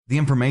The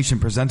information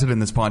presented in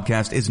this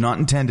podcast is not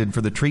intended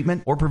for the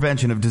treatment or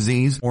prevention of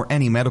disease or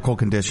any medical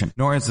condition,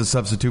 nor as a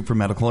substitute for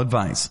medical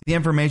advice. The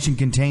information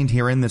contained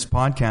here in this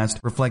podcast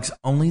reflects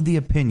only the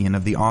opinion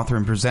of the author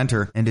and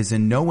presenter and is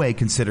in no way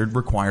considered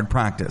required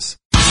practice.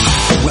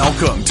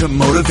 Welcome to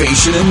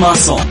Motivation and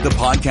Muscle, the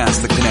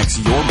podcast that connects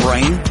your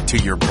brain to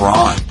your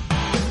brawn.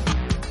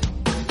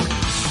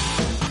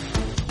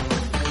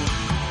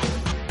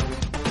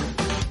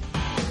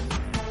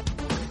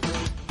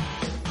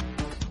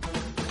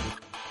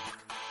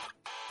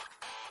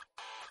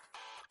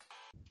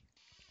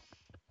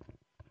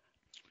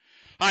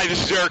 Hi,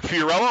 this is Eric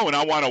Fiorillo, and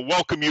I want to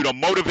welcome you to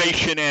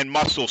Motivation and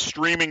Muscle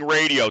Streaming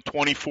Radio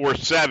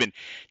 24/7.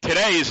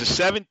 Today is the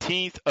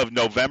 17th of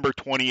November,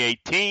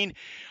 2018.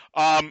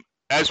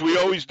 As we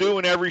always do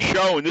in every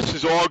show, and this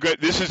is all good.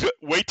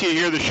 Wait till you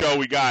hear the show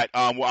we got.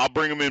 I'll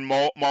bring them in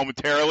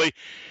momentarily.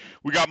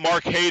 We got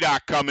Mark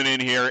Haydock coming in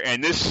here,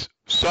 and this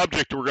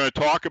subject we're going to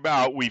talk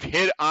about, we've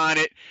hit on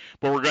it,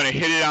 but we're going to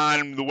hit it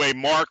on the way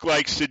Mark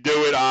likes to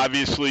do it,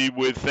 obviously,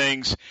 with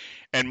things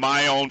and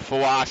my own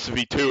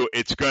philosophy too.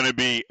 It's going to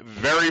be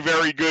very,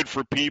 very good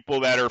for people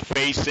that are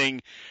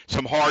facing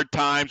some hard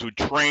times with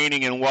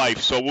training and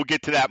life. So we'll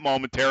get to that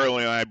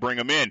momentarily when I bring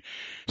them in.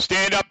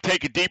 Stand up,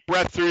 take a deep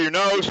breath through your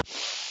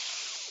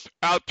nose,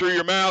 out through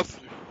your mouth,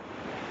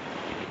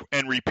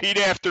 and repeat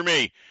after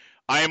me.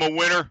 I am a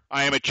winner.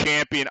 I am a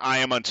champion. I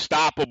am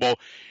unstoppable.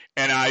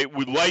 And I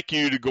would like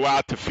you to go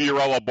out to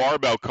Fiorillo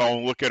Barbell Co.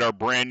 and look at our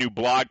brand new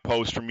blog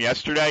post from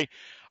yesterday.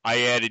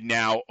 I added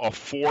now a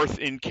fourth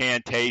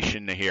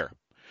incantation to here.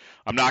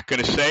 I'm not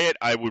going to say it.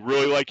 I would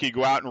really like you to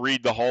go out and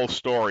read the whole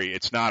story.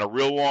 It's not a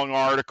real long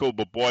article,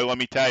 but boy, let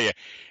me tell you,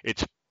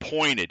 it's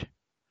pointed.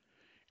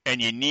 And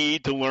you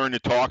need to learn to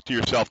talk to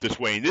yourself this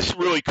way. And this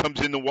really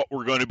comes into what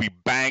we're going to be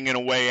banging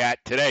away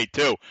at today,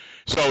 too.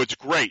 So it's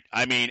great.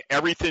 I mean,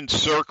 everything's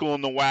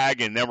circling the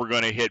wagon. Then we're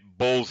going to hit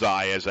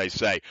bullseye, as I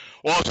say.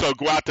 Also,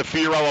 go out to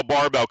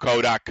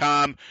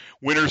FiorilloBarbellCo.com.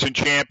 Winners and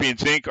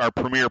Champions, Inc., our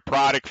premier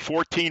product.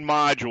 14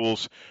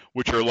 modules,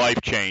 which are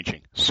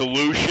life-changing.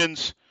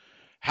 Solutions.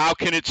 How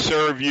can it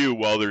serve you?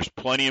 Well, there's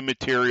plenty of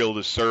material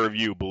to serve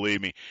you,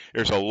 believe me.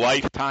 There's a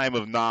lifetime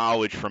of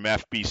knowledge from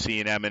FBC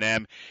and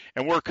M&M,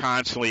 and we're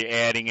constantly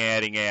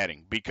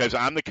adding, because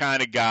I'm the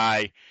kind of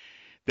guy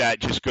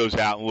that just goes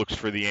out and looks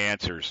for the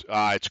answers.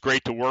 It's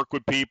great to work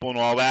with people and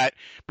all that,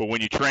 but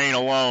when you train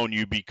alone,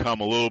 you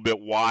become a little bit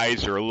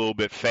wiser, a little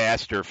bit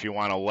faster if you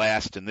want to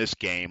last in this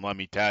game, let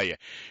me tell you,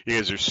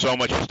 because there's so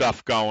much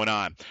stuff going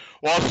on.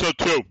 Also,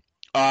 too,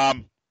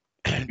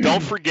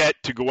 don't forget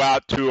to go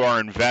out to our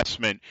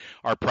investment,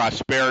 our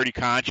prosperity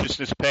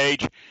consciousness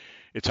page.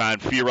 It's on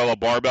Fiorillo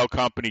Barbell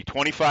Company,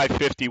 $25,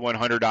 $50,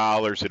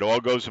 $100. It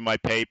all goes in my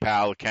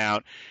PayPal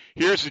account.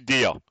 Here's the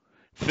deal.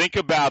 Think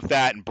about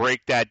that and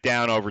break that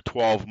down over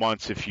 12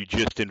 months. If you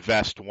just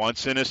invest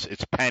once in us,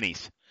 it's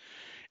pennies.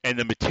 And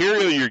the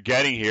material you're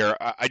getting here,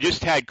 I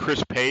just had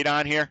Chris Pate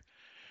on here.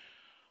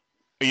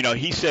 You know,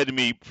 he said to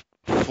me,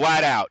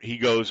 flat out, he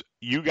goes,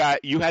 you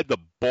had the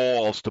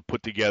balls to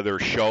put together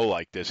a show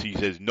like this. He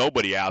says,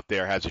 nobody out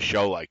there has a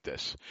show like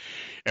this.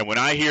 And when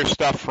I hear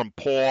stuff from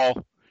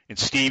Paul and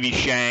Stevie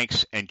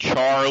Shanks and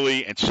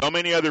Charlie and so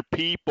many other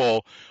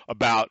people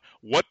about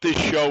what this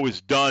show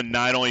has done,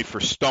 not only for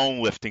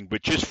stonelifting,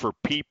 but just for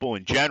people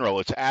in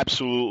general, it's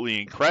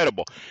absolutely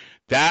incredible.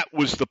 That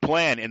was the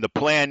plan. And the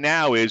plan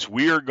now is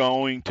we are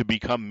going to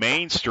become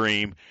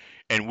mainstream,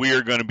 and we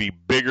are going to be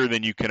bigger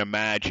than you can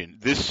imagine.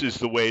 This is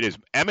the way it is.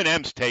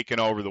 M&M's taken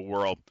over the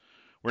world.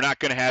 We're not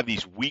going to have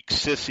these weak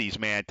sissies,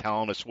 man,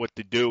 telling us what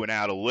to do and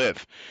how to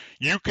live.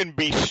 You can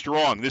be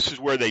strong. This is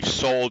where they've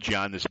sold you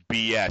on this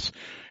BS.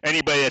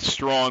 Anybody that's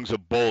strong's a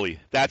bully.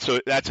 That's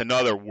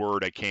another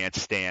word I can't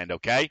stand,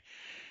 okay?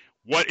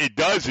 What it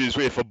does is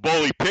if a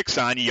bully picks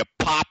on you, you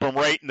pop them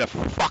right in the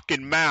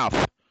fucking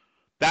mouth.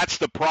 That's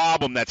the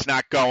problem that's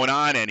not going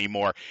on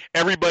anymore.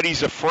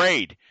 Everybody's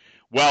afraid.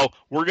 Well,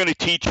 we're going to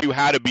teach you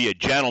how to be a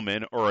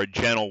gentleman or a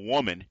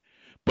gentlewoman.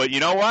 But you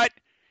know what?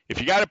 If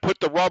you got to put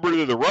the rubber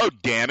to the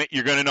road, damn it,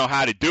 you're going to know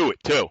how to do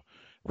it too.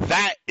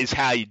 That is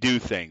how you do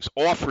things.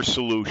 Offer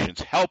solutions.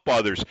 Help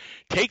others.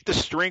 Take the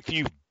strength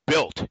you've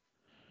built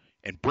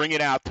and bring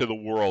it out to the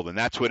world. And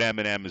that's what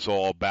M&M is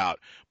all about.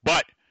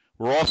 But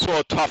we're also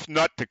a tough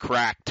nut to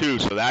crack too,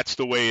 so that's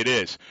the way it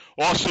is.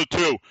 Also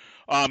too,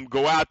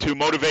 go out to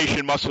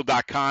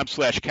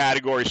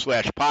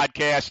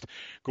motivationmuscle.com/category/podcast.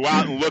 Go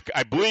out and look.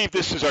 I believe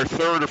this is our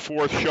third or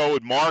fourth show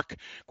with Mark.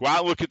 Go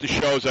out and look at the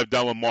shows I've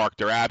done with Mark.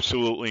 They're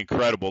absolutely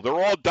incredible. They're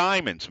all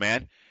diamonds,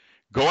 man.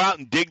 Go out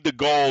and dig the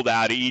gold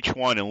out of each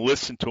one and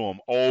listen to them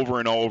over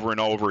and over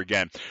and over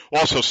again.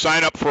 Also,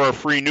 sign up for our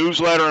free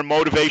newsletter on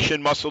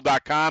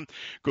motivationmuscle.com.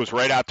 It goes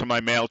right out to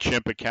my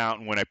MailChimp account,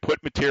 and when I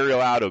put material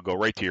out, it'll go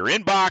right to your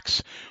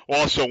inbox.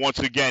 Also, once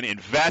again,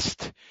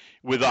 invest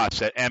with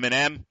us at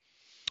M&M.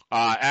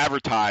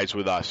 Advertise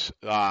with us.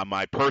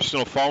 My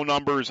personal phone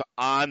number is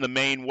on the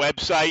main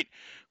website.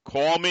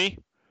 Call me.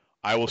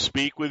 I will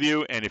speak with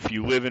you, and if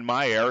you live in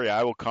my area,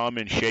 I will come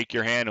and shake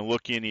your hand and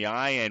look you in the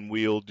eye, and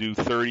we'll do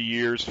 30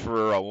 years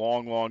for a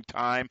long, long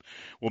time.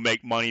 We'll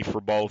make money for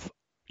both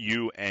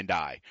you and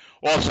I.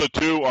 Also,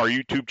 too, our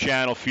YouTube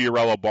channel,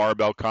 Fiorillo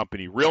Barbell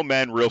Company. Real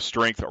men, real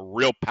strength,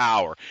 real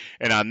power.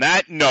 And on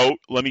that note,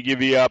 let me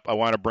give you up. I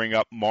want to bring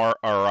up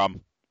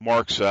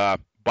Mark's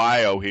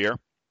bio here,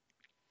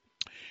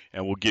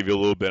 and we'll give you a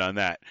little bit on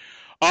that.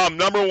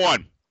 Number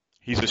one,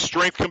 he's a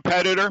strength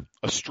competitor,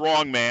 a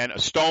strongman, a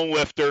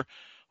stonelifter,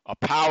 a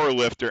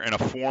powerlifter, and a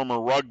former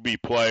rugby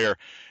player.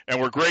 And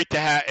it's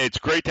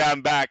great to have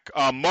him back.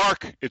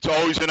 Mark, it's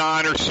always an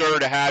honor, sir,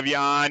 to have you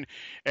on.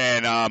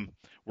 And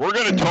we're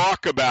going to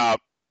talk about,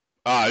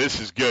 this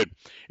is good.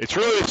 It's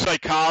really the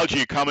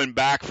psychology of coming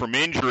back from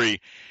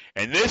injury.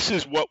 And this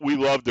is what we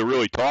love to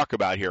really talk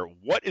about here.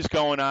 What is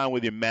going on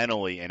with you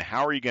mentally, and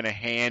how are you going to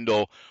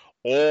handle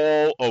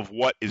all of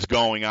what is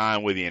going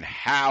on with you, and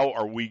how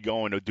are we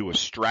going to do a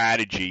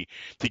strategy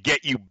to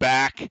get you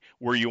back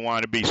where you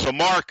want to be? So,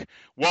 Mark,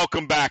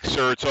 welcome back,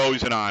 sir. It's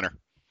always an honor.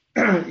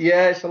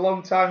 Yeah, it's a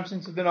long time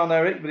since I've been on,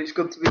 Eric, but it's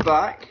good to be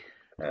back.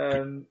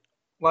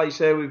 Like you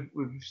say, we've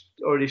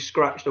already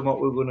scratched on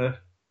what we're gonna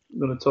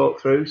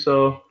talk through.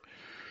 So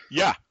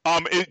yeah,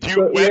 we've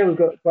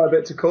got quite a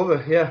bit to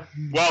cover. Yeah.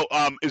 Well,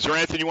 is there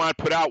anything you want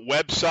to put out?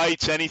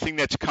 Websites, anything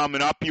that's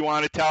coming up you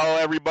want to tell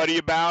everybody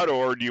about,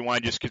 or do you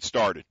want to just get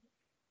started?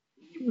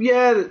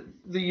 Yeah,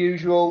 the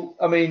usual.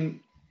 I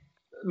mean,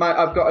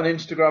 I've got an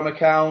Instagram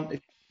account.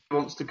 If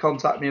anyone wants to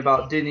contact me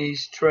about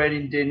dinnies,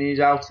 training dinnies,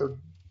 how to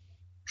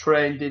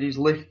train dinnies,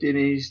 lift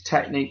dinnies,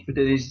 technique for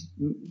dinnies,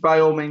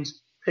 by all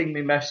means, ping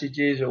me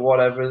messages or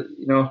whatever.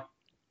 You know,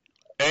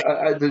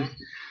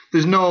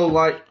 there's no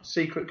like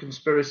secret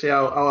conspiracy.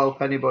 I'll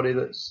help anybody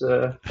that's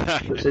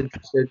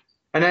interested.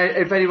 And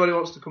if anybody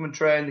wants to come and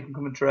train, they can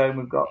come and train.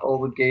 We've got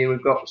all the gear.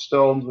 We've got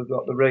stones. We've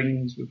got the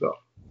rings.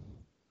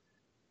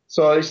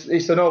 So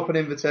it's an open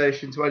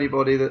invitation to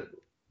anybody that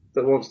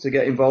wants to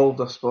get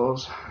involved, I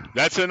suppose.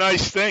 That's a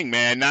nice thing,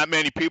 man. Not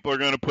many people are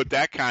going to put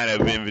that kind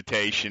of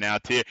invitation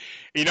out to you.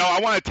 You know,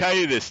 I want to tell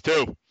you this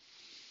too.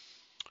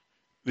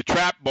 The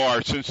trap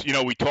bar, since, you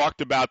know, we talked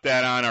about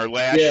that on our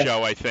last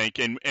show, I think,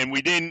 and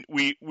we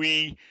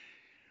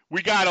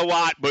got a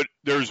lot, but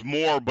there's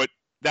more, but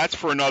that's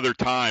for another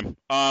time.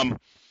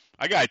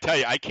 I got to tell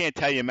you, I can't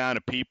tell you the amount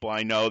of people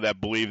I know that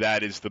believe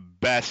that is the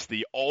best,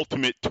 the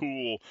ultimate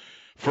tool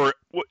for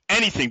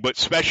anything, but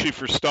especially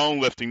for stone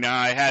lifting. Now,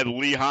 I had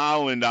Lee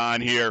Holland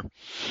on here,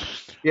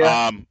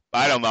 I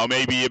don't know,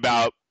 maybe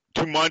about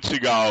 2 months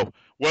ago.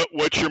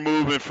 What's your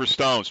movement for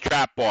stones?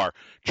 Trap bar.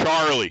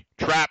 Charlie,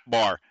 trap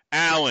bar.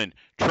 Alan,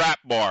 trap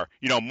bar.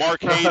 You know,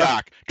 Mark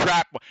Haydock,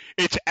 trap bar.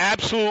 It's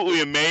absolutely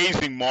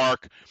amazing,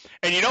 Mark.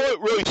 And you know what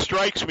really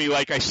strikes me?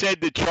 Like I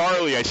said to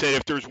Charlie, I said,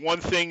 if there's one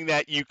thing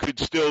that you could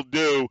still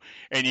do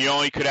and you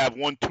only could have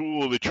one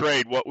tool of the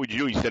trade, what would you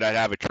do? He said, I'd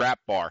have a trap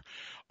bar.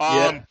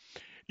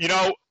 You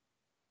know,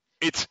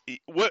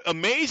 what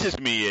amazes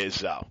me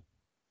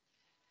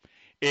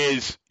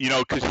is, you know,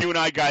 because you and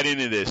I got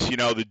into this, you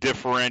know, the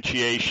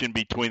differentiation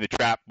between the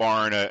trap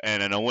bar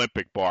and an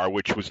Olympic bar,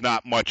 which was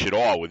not much at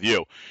all with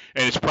you.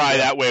 And it's probably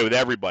that way with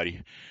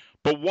everybody.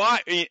 But why,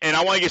 and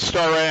I want to get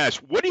started right now,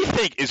 what do you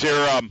think? Is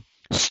there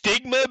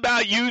stigma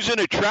about using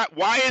a trap?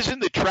 Why isn't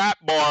the trap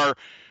bar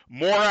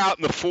more out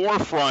in the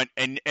forefront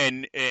and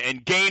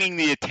gaining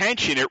the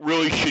attention it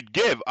really should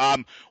give?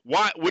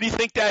 What do you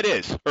think that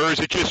is? Or is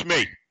it just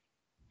me?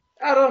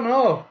 I don't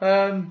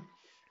know.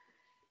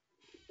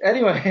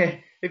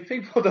 Anyway, if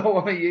people don't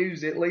want to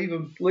use it, leave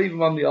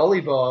them on the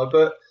ollie bar.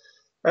 But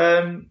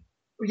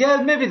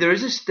yeah, maybe there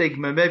is a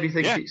stigma. Maybe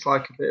think it's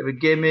like a bit of a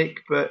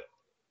gimmick. But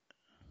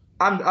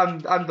I'm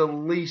the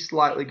least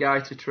likely guy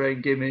to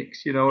train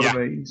gimmicks. You know what I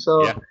mean?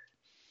 So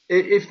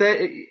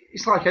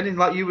it's like anything,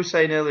 like you were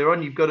saying earlier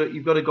on. You've got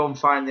to go and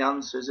find the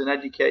answers and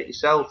educate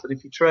yourself. And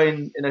if you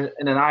train in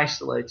an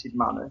isolated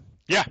manner,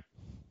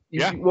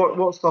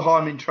 what's the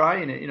harm in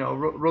trying it? You know,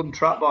 run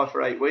trap bar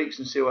for 8 weeks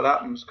and see what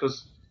happens,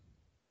 because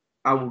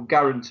I will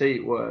guarantee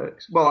it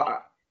works.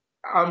 Well,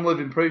 I'm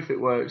living proof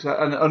it works,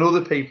 and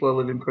other people are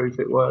living proof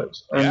it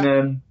works.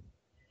 And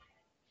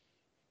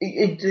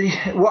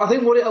I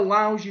think what it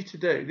allows you to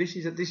do, this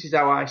is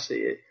how I see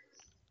it.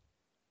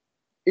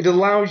 It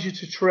allows you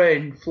to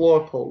train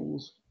floor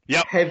pulls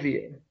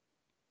heavier,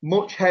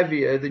 much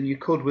heavier than you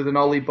could with an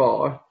ollie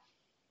bar,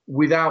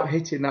 without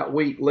hitting that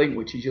weak link,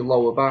 which is your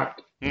lower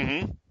back.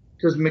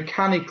 Because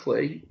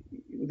mechanically,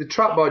 the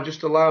trap bar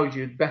just allows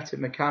you better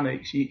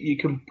mechanics. You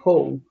can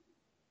pull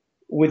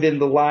within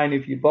the line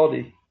of your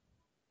body.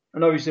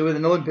 And obviously with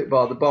an Olympic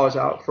bar, the bar's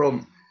out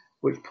front,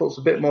 which puts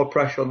a bit more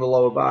pressure on the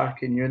lower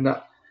back, and you're in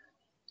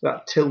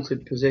that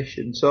tilted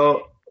position.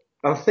 So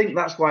I think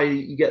that's why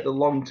you get the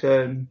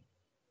long-term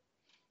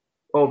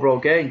overall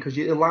gain, because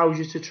it allows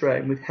you to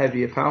train with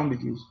heavier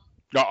poundages.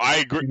 No, I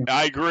agree.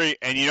 I agree.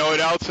 And you know what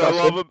else I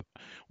love?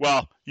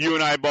 Well, you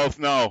and I both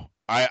know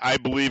I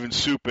believe in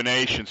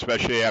supination,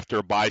 especially after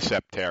a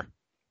bicep tear.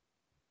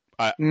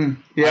 I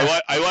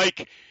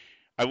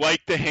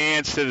like the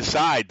hands to the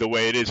side the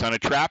way it is on a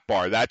trap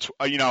bar. That's,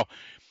 you know,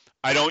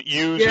 I don't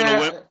use an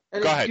Olympic.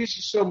 And Go it ahead. gives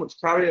you so much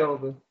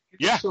carryover.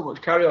 Yeah. So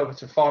much carryover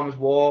to farmers'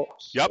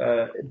 walks. Yep.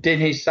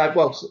 Dinnies side.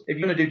 Well, if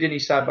you're going to do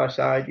dinnies side by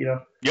side, you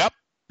know. Yep.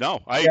 No,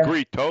 I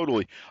agree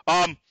totally.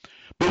 But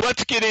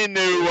let's get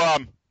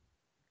into.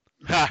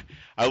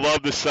 I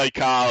love the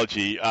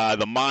psychology,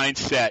 the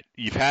mindset.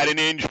 You've had an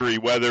injury,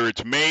 whether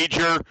it's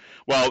major.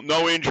 Well,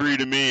 no injury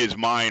to me is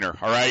minor.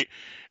 All right.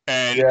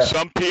 And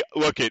some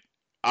people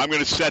I'm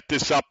going to set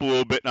this up a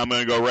little bit, and I'm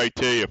going to go right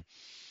to you.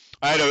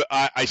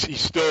 He's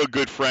still a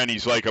good friend.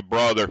 He's like a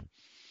brother.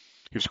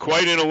 He was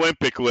quite an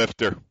Olympic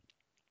lifter,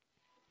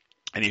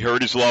 and he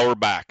hurt his lower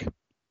back.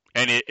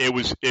 And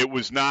it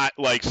was not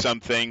like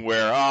something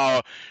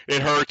where,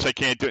 it hurts, I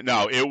can't do it.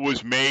 No, it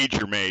was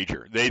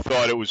major. They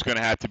thought it was going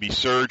to have to be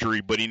surgery,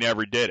 but he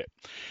never did it.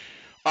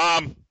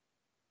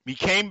 He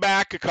came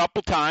back a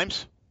couple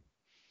times.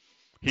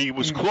 He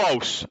was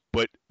close,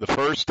 but the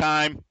first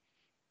time,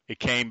 it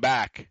came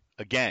back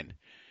again.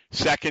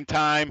 Second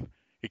time,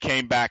 it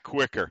came back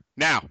quicker.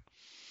 Now,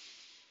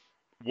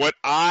 what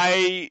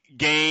I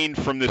gained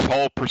from this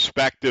whole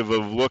perspective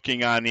of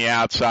looking on the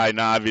outside and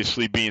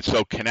obviously being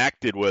so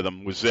connected with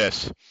him was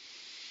this.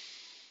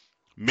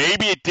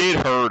 Maybe it did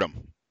hurt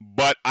him,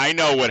 but I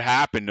know what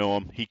happened to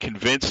him. He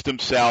convinced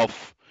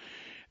himself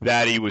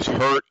that he was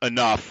hurt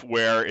enough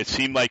where it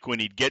seemed like when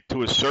he'd get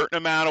to a certain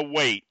amount of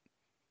weight,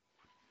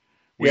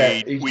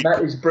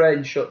 his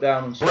brain shut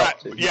down and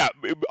stopped it. Yeah,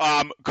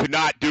 could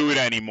not do it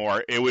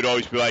anymore. It would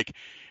always be like,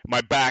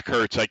 my back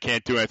hurts, I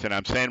can't do anything.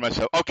 I'm saying to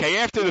myself, okay,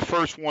 after the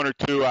first one or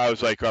two, I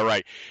was like, all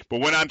right.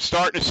 But when I'm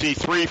starting to see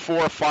 3,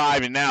 4,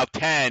 5, and now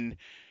 10,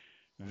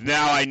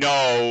 now I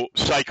know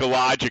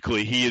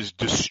psychologically he is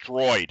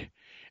destroyed.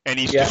 And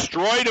he's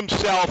destroyed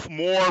himself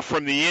more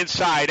from the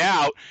inside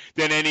out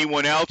than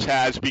anyone else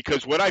has,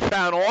 because what I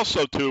found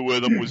also, too,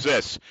 with him was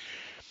this.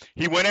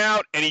 He went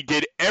out and he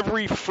did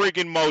every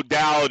friggin'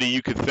 modality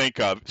you could think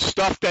of.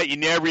 Stuff that you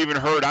never even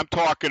heard. I'm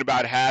talking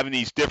about having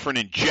these different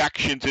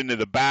injections into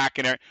the back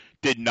and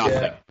did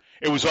nothing. Yeah.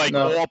 It was like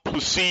all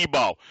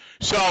placebo.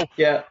 So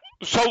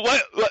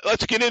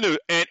let's get into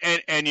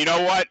it. And you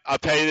know what? I'll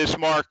tell you this,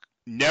 Mark.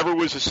 Never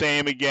was the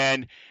same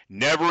again.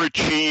 Never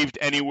achieved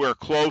anywhere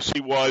close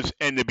he was.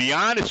 And to be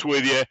honest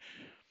with you,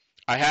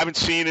 I haven't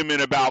seen him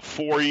in about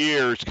 4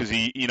 years because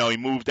he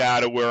moved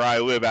out of where I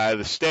live, out of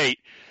the state.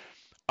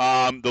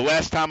 The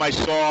last time I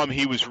saw him,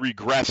 he was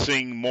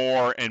regressing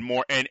more and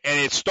more, and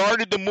it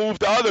started to move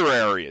to other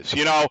areas.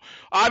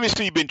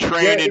 Obviously you've been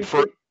training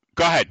for.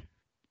 Go ahead.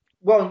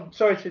 Well,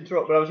 sorry to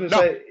interrupt, but I was going to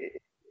say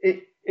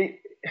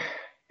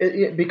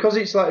it because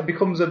it's like it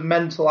becomes a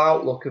mental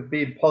outlook of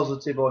being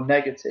positive or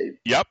negative.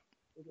 Yep.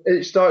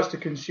 It starts to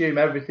consume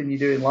everything you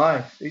do in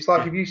life. It's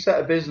like if you set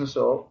a business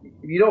up,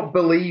 if you don't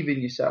believe in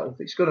yourself,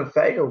 it's going to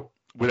fail.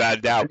 Without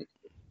a doubt.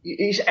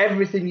 It's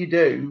everything you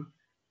do.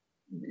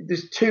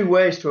 There's two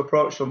ways to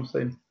approach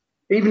something.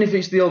 Even if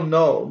it's the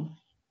unknown,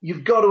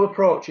 you've got to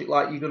approach it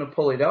like you're going to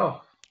pull it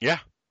off. Yeah.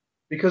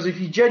 Because if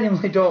you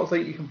genuinely don't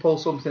think you can pull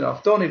something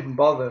off, don't even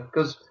bother.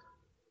 Because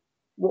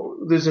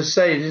there's a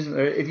saying, isn't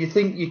there? If you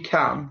think you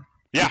can,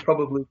 you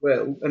probably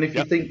will. And if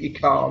you think you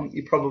can't,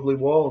 you probably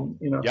won't.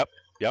 Yep.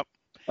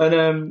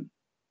 And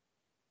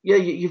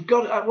you've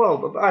got.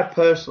 Well, I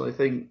personally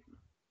think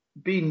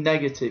being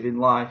negative in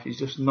life is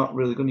just not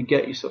really going to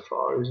get you so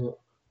far, is it?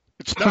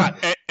 It's not.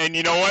 And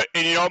you know what?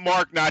 And you know,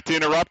 Mark, not to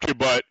interrupt you,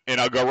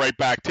 and I'll go right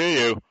back to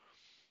you.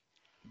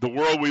 The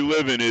world we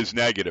live in is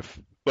negative.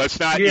 Let's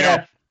not,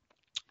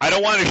 I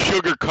don't want to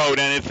sugarcoat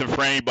anything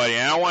for anybody.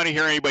 I don't want to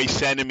hear anybody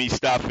sending me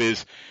stuff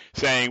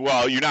saying,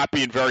 well, you're not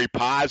being very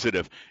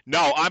positive.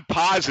 No, I'm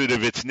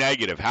positive it's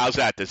negative. How's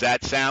that? Does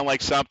that sound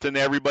like something to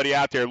everybody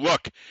out there?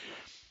 Look,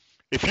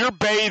 if you're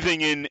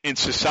bathing in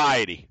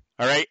society,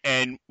 all right,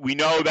 and we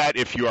know that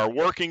if you are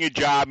working a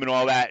job and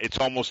all that, it's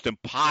almost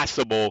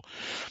impossible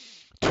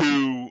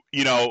to,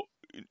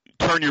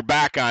 turn your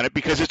back on it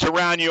because it's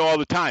around you all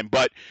the time.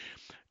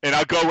 And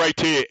I'll go right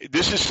to you.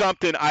 This is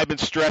something I've been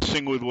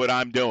stressing with what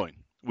I'm doing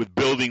with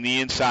building the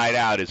inside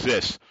out is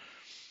this.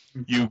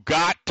 You've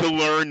got to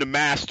learn to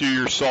master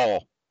your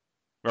soul.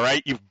 All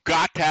right? You've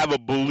got to have a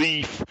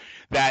belief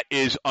that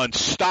is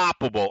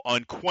unstoppable,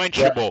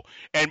 unquenchable.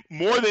 Yeah. And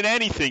more than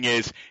anything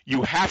is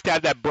you have to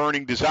have that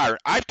burning desire.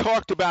 I've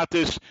talked about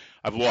this.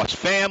 I've lost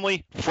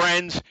family,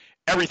 friends,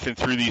 everything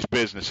through these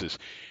businesses.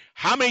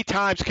 How many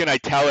times can I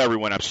tell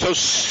everyone? I'm so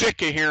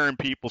sick of hearing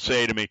people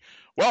say to me,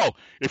 well,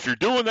 if you're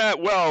doing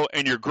that well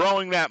and you're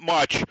growing that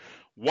much,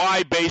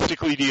 why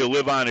basically do you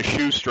live on a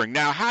shoestring?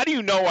 Now, how do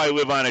you know I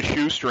live on a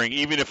shoestring,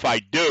 even if I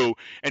do?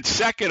 And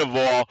second of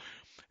all,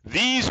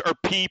 these are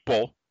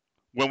people,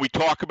 when we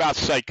talk about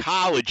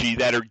psychology,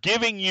 that are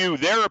giving you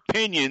their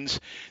opinions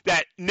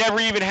that never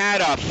even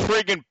had a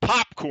friggin'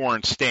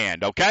 popcorn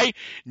stand, okay?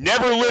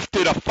 Never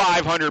lifted a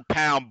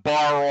 500-pound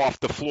bar off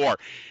the floor.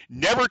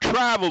 Never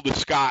traveled to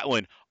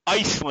Scotland,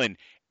 Iceland,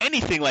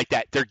 anything like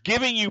that. They're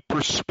giving you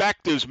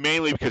perspectives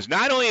mainly because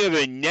not only are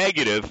they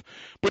negative,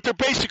 but they're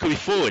basically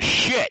full of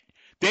shit.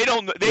 They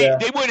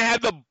wouldn't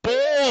have the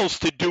balls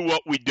to do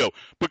what we do.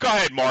 But go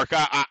ahead, Mark.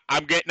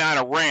 I'm getting on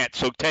a rant,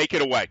 so take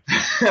it away.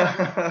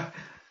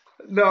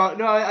 No,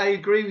 I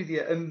agree with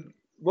you. And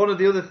one of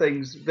the other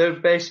things, they're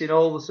basing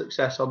all the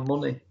success on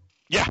money.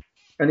 Yeah.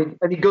 And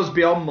it goes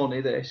beyond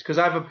money, this, because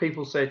I've had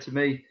people say to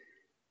me,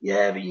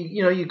 yeah, but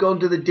you go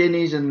and do the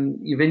dinnies and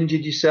you've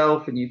injured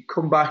yourself and you've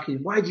come back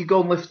and why do you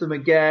go and lift them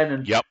again?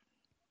 And yep.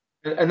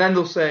 And then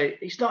they'll say,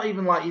 it's not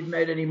even like you've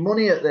made any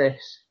money at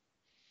this.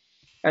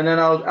 And then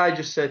I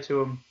just say to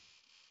them,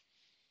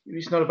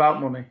 it's not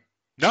about money.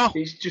 No.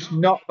 It's just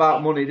not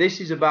about money.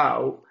 This is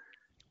about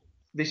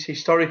this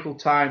historical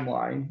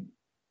timeline,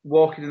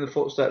 walking in the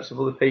footsteps of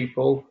other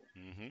people.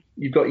 Mm-hmm.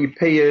 You've got your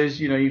peers,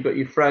 you've got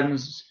your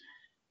friends.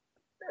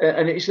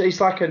 And it's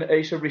like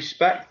it's a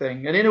respect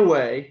thing. And in a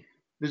way,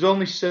 there's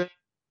only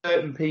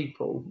certain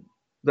people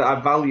that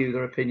I value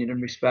their opinion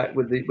and respect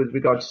with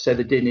regard to, say,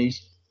 the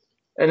dinnies.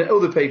 And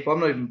other people, I'm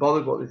not even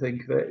bothered what they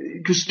think of it.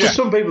 Because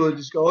some people are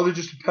just go, they're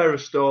just a pair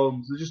of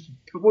stones.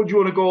 What do you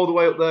want to go all the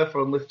way up there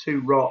for and lift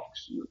 2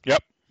 rocks?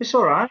 Yep. It's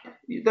all right.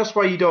 That's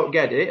why you don't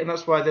get it, and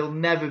that's why they'll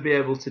never be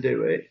able to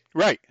do it.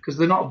 Right. Because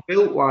they're not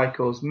built like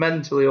us,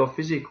 mentally or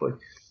physically.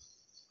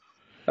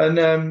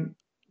 And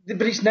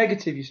but it's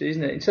negative, you see,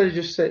 isn't it? Instead of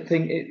just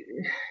thinking,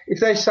 if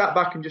they sat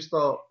back and just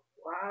thought,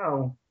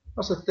 wow,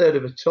 that's a third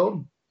of a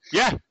ton.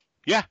 Yeah.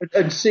 Yeah.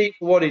 And see it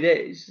for what it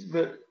is,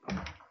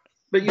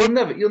 But you'll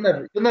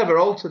never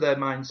alter their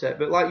mindset.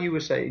 But like you were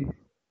saying,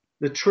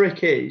 the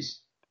trick is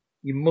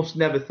you must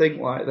never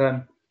think like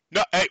them.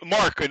 No, hey,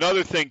 Mark.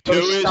 Another thing too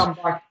is stand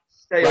back,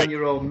 stay on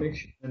your own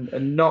mission,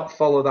 and not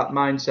follow that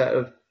mindset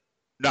of,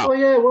 no. Oh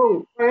yeah,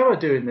 well, why am I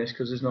doing this?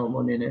 Because there's no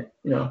money in it.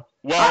 Well,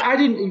 I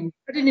didn't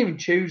even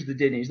choose the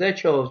dinnies; they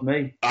chose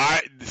me.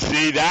 I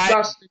see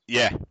that.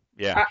 Yeah.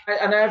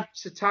 And I have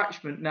this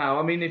attachment now.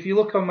 I mean, if you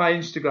look on my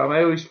Instagram,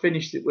 I always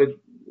finished it with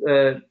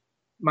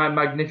my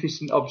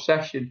magnificent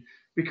obsession.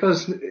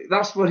 Because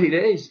that's what it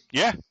is.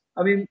 Yeah.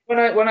 I mean, when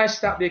I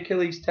snapped the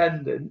Achilles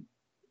tendon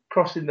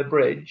crossing the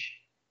bridge,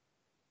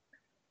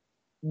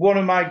 one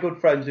of my good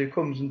friends who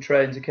comes and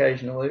trains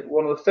occasionally,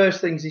 one of the first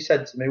things he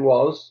said to me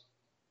was,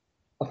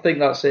 I think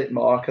that's it,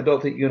 Mark. I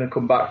don't think you're going to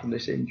come back from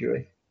this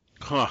injury.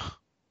 Huh.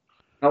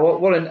 Now,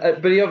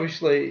 but he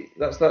obviously,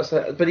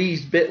 but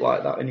he's a bit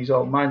like that in his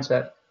own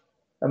mindset.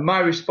 And my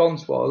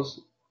response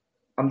was,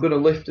 I'm going to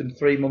lift him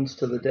 3 months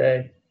to the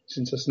day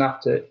since I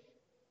snapped it.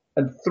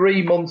 And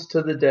 3 months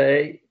to the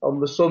day, on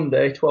the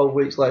Sunday, 12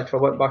 weeks later, I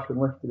went back and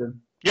lifted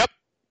him. Yep.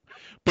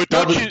 But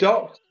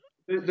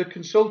the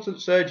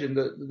consultant surgeon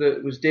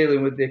that was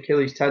dealing with the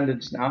Achilles tendon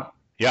snap,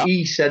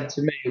 he said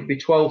to me it would be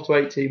 12 to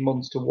 18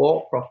 months to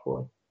walk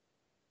properly.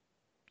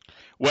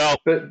 Well,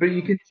 but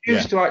you can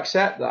choose to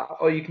accept that,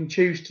 or you can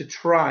choose to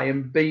try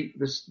and beat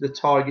the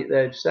target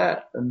they've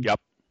set. And, yep.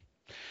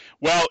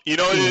 Well, you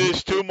know what it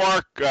is too,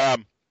 Mark? A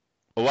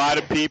lot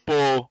of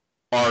people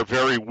are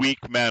very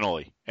weak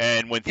mentally.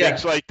 And when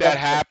things like that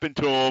happen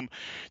to them,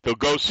 they'll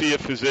go see a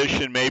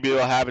physician. Maybe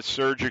they'll have it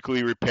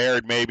surgically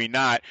repaired, maybe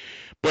not.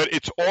 But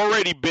it's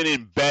already been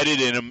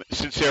embedded in them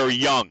since they were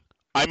young.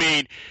 I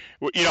mean,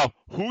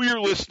 who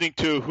you're listening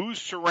to,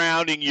 who's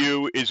surrounding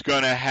you is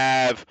going to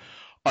have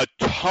a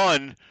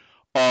ton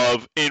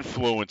of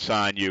influence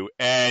on you.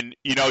 And,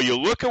 you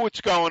look at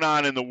what's going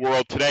on in the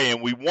world today,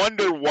 and we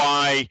wonder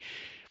why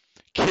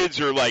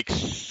kids are like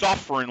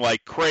suffering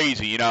like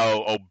crazy,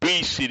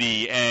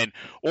 obesity, and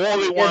all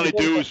they want to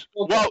do is,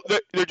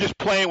 they're just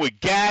playing with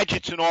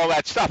gadgets and all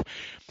that stuff.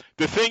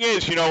 The thing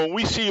is, when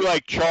we see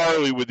like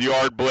Charlie with the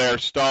Ard Blair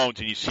stones,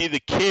 and you see the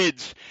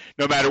kids,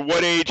 no matter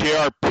what age they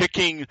are,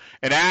 picking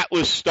an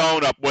Atlas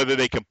stone up, whether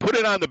they can put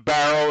it on the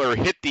barrel or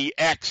hit the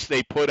X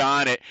they put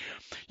on it,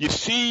 you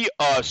see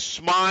a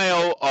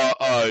smile,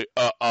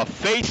 a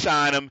face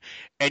on them,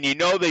 and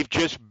they've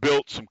just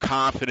built some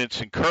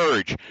confidence and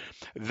courage.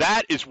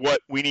 That is what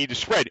we need to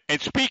spread.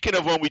 And speaking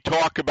of when we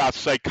talk about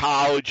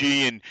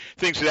psychology and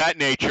things of that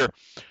nature,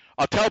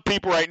 I'll tell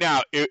people right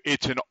now,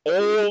 it's an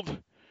old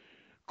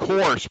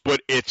course,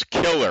 but it's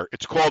killer.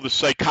 It's called The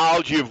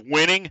Psychology of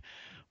Winning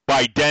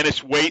by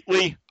Dennis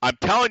Waitley. I'm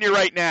telling you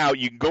right now,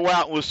 you can go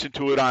out and listen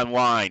to it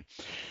online.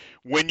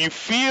 When you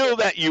feel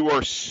that you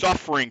are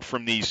suffering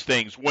from these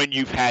things, when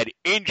you've had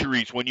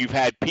injuries, when you've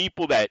had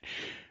people that,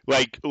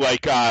 like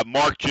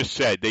Mark just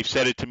said, they've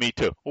said it to me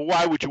too. Well,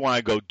 why would you want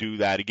to go do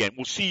that again?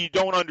 Well, see, you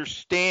don't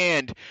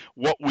understand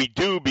what we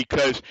do,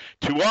 because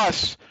to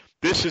us,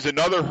 this is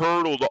another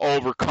hurdle to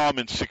overcome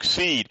and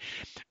succeed.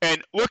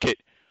 And look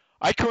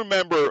I can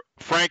remember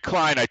Frank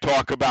Klein. I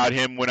talk about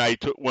him when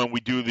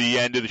we do the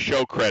end of the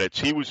show credits.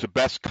 He was the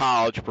best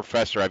college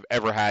professor I've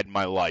ever had in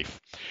my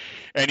life.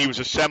 And he was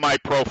a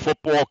semi-pro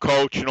football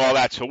coach and all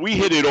that. So we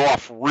hit it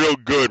off real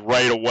good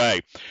right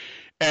away.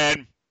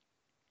 And,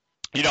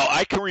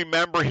 I can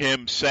remember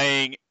him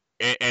saying,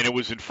 and it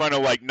was in front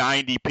of like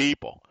 90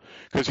 people,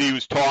 because he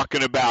was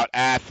talking about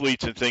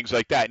athletes and things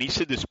like that. And he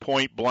said this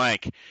point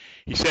blank.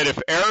 He said, if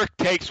Eric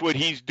takes what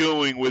he's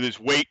doing with his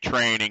weight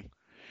training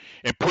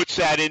and puts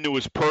that into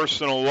his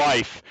personal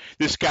life,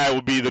 this guy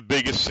will be the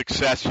biggest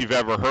success you've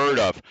ever heard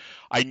of.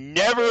 I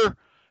never,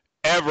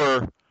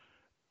 ever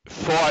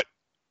thought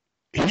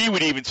he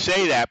would even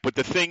say that. But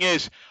the thing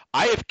is,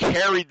 I have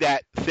carried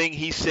that thing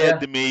he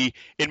said to me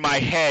in my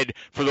head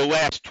for the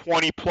last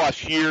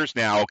 20-plus years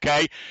now,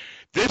 okay?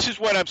 This is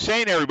what I'm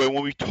saying to everybody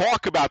when we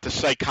talk about the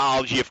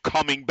psychology of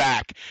coming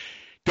back.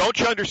 Don't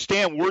you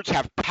understand? Words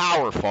have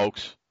power,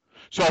 folks.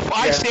 So if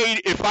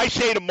I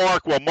say to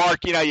Mark, well,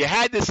 Mark, you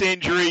had this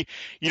injury,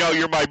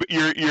 you're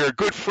a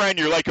good friend,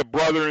 you're like a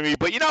brother to me,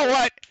 but you know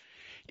what?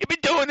 You've been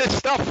doing this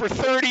stuff for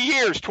 30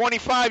 years,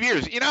 25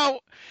 years.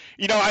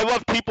 I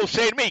love people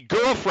say to me,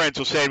 girlfriends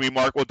will say to me,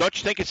 Mark, well, don't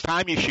you think it's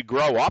time you should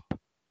grow up?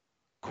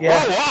 Grow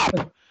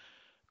up.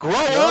 Grow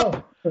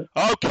up.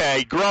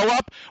 Okay, grow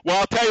up. Well,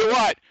 I'll tell you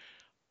what.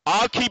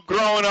 I'll keep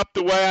growing up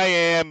the way I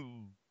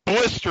am,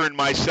 blistering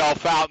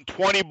myself out in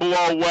 20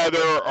 below weather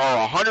or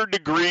 100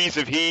 degrees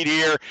of heat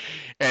here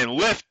and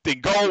lift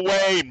and go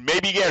away and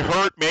maybe get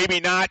hurt,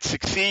 maybe not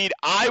succeed.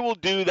 I will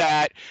do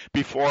that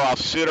before I'll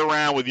sit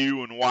around with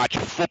you and watch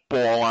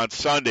football on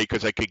Sunday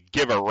because I could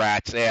give a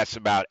rat's ass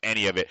about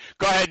any of it.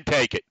 Go ahead and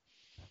take it.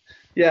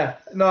 Yeah,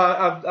 no,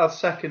 I'll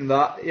second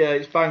that. Yeah,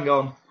 it's bang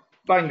on.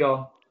 Bang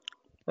on.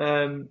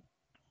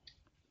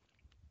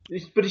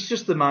 But it's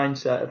just the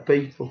mindset of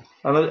people.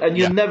 And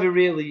you never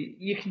really,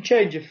 you can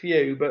change a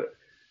few, but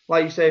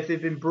like you say, if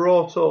they've been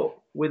brought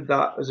up with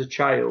that as a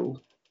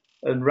child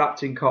and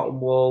wrapped in cotton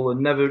wool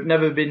and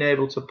never been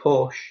able to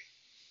push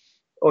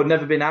or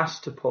never been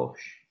asked to push,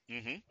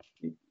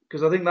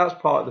 because I think that's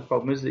part of the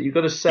problem, is that you've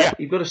got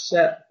to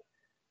set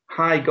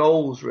high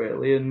goals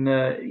really, and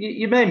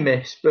you may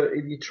miss, but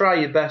if you try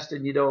your best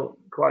and you don't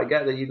quite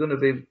get there, you're going to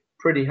be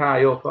pretty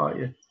high up, aren't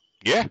you?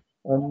 Yeah.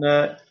 And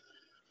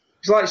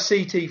it's like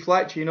C.T.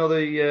 Fletcher,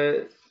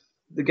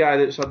 the guy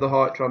that's had the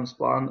heart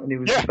transplant, and he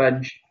was the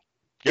bench.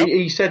 Yep.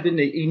 He said, didn't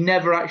he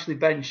never actually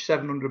benched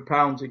 700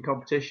 pounds in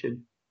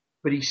competition,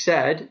 but he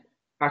said,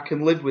 I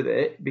can live with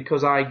it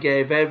because I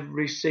gave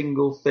every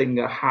single thing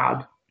I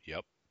had.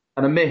 Yep.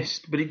 And I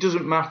missed, but it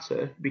doesn't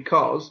matter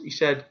because he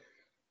said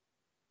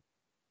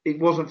it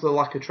wasn't for the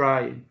lack of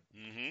trying.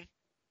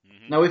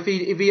 Now, if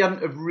he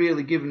hadn't have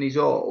really given his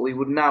all, he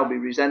would now be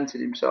resenting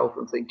himself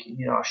and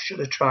thinking, I should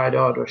have tried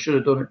harder, I should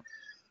have done it.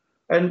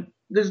 And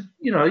there's,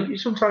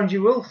 sometimes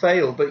you will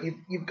fail, but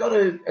you've got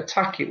to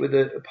attack it with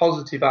a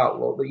positive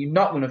outlook that you're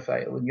not going to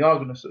fail and you are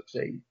going to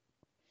succeed.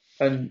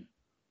 And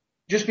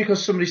just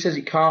because somebody says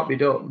it can't be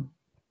done,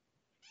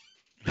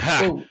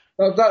 well,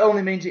 that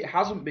only means it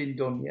hasn't been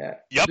done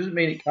yet. Yep. It doesn't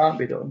mean it can't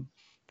be done.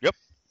 Yep.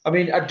 I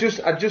mean, I'd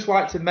just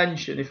like to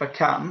mention, if I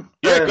can,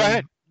 go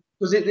ahead,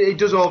 because it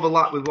does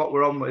overlap with what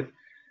we're on with.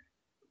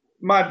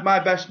 My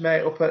best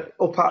mate up at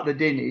the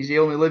Dinnies, he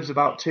only lives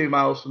about 2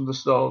 miles from the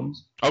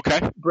Stones. Okay.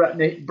 Brett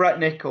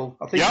Nicol.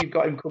 I think you've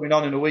got him coming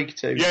on in a week or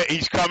two. Yeah,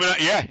 he's coming on.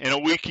 Yeah, in a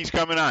week he's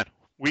coming on.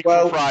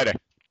 From Friday.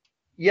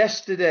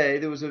 Yesterday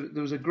there was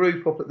a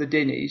group up at the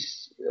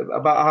Dinnies.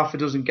 About half a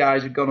dozen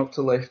guys had gone up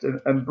to lift,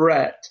 and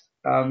Brett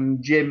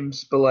and Jim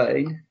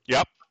Spillane.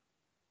 Yep.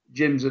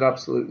 Jim's an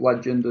absolute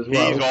legend as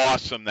well. He's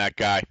awesome, that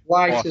guy.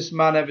 Lightest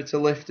man ever to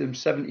lift him,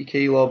 70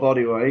 kilo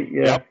body weight.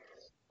 Yeah.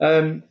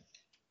 Yep.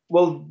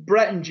 Well,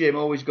 Brett and Jim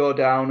always go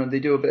down and they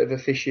do a bit of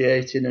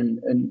officiating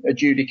and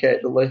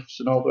adjudicate the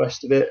lifts and all the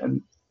rest of it.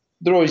 And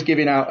they're always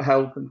giving out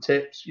help and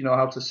tips,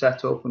 how to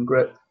set up and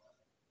grip.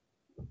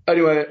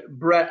 Anyway,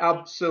 Brett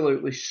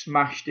absolutely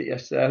smashed it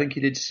yesterday. I think he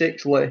did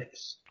 6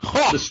 lifts.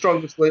 The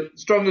strongest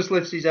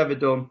lifts he's ever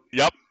done.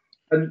 Yep.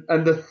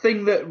 And the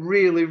thing that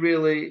really,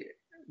 really,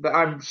 that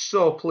I'm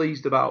so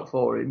pleased about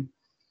for him,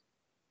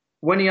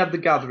 when he had the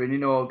gathering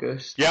in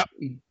August, yep.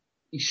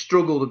 He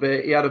struggled a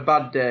bit. He had a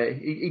bad day.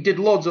 He did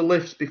loads of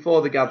lifts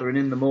before the gathering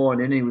in the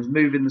morning. He was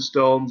moving the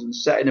stones and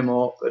setting them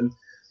up.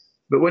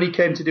 But when he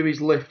came to do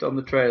his lift on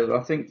the trailer,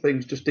 I think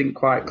things just didn't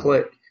quite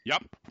click.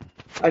 Yep.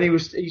 And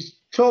he's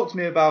talked to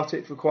me about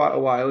it for quite a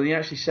while. And he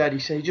actually said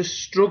he just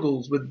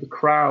struggles with the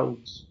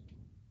crowds.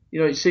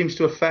 It seems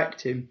to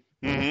affect him.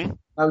 Mm-hmm.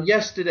 Now,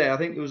 yesterday, I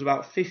think there was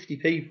about 50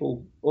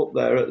 people up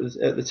there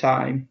at the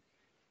time.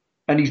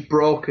 And he's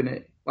broken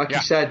it. Like he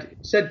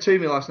said to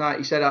me last night,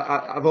 he said,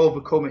 I've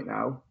overcome it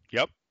now.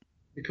 Yep.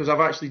 Because I've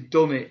actually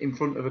done it in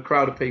front of a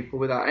crowd of people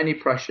without any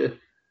pressure.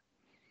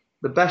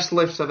 The best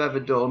lifts I've ever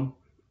done.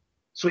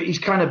 So he's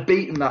kind of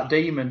beaten that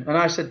demon. And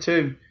I said to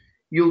him,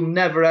 you'll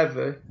never,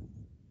 ever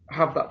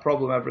have that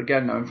problem ever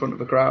again now in front of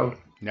a crowd.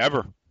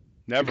 Never.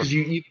 Because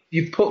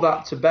you've put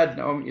that to bed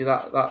now, haven't you?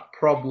 That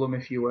problem,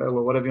 if you will,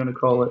 or whatever you want to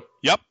call it.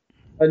 Yep.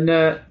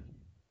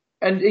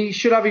 And he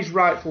should have his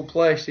rightful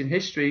place in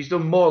history. He's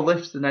done more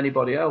lifts than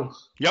anybody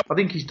else. Yep. I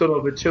think he's done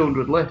over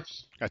 200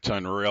 lifts. That's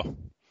unreal.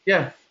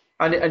 Yeah.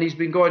 And he's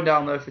been going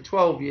down there for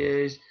 12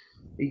 years.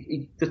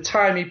 The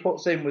time he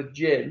puts in with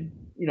Jim,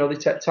 they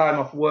take time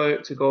off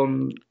work to go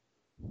and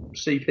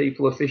see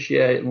people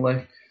officiate and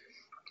lift.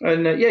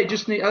 And I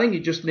think he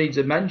just needs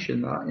a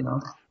mention that,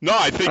 No,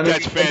 I think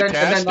that's fantastic.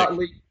 And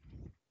then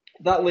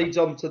that leads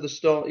on to the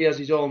stone. He has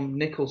his own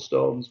nickel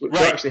stones, which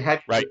are actually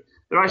heavy. Right.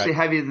 They're actually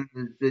heavier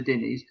than the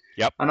Dinnies.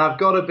 Yep. And I've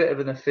got a bit of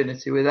an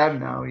affinity with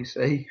them now, you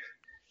see.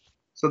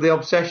 So the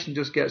obsession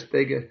just gets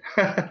bigger.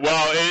 Well,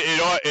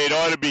 it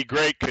ought to be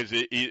great because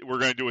we're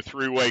going to do a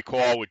three-way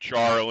call with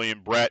Charlie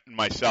and Brett and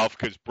myself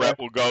because Brett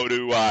will go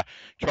to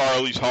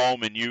Charlie's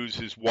home and use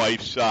his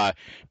wife's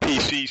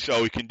PC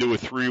so he can do a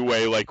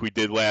three-way like we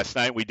did last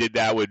night. We did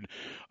that with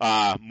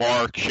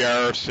Mark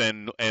Sheriffs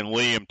and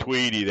Liam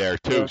Tweedy there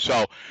too. Yeah.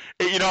 So,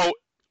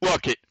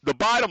 look, the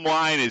bottom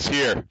line is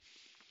here.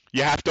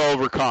 You have to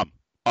overcome.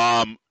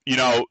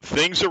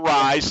 Things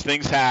arise,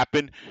 things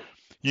happen.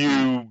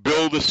 You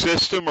build a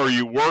system or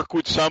you work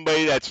with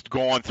somebody that's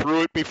gone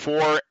through it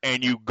before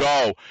and you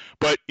go.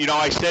 But,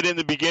 I said in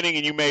the beginning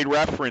and you made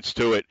reference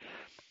to it,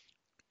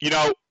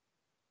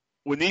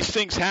 when these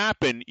things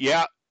happen,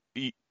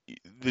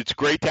 it's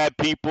great to have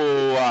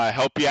people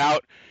help you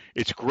out.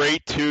 It's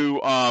great to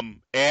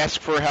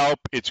ask for help.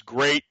 It's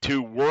great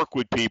to work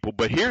with people.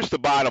 But here's the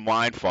bottom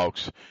line,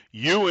 folks.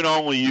 You and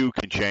only you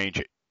can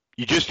change it.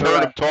 You just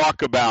heard him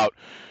talk about,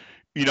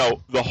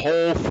 the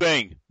whole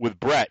thing with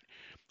Brett.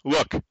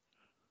 Look,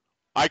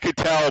 I could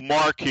tell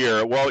Mark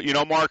here, well,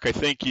 Mark, I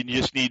think you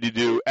just need to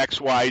do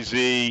X, Y,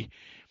 Z,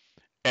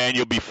 and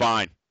you'll be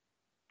fine.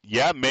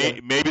 Yeah,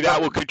 maybe that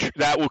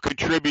will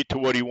contribute to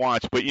what he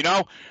wants. But,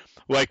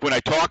 like when I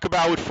talk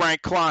about with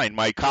Frank Klein,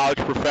 my college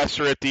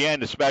professor at the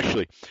end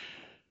especially,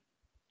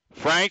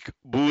 Frank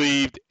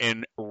believed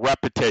in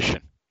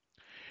repetition.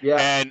 Yeah.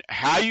 And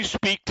how you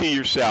speak to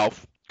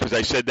yourself, because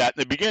I said that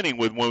in the beginning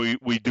when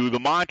we do the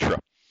mantra.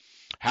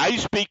 How you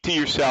speak to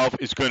yourself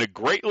is going to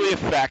greatly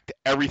affect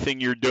everything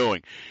you're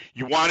doing.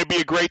 You want to be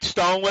a great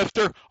stone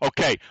lifter?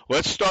 Okay,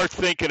 let's start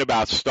thinking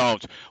about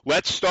stones.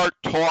 Let's start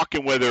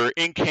talking with our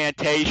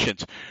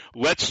incantations.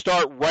 Let's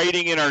start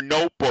writing in our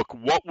notebook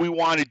what we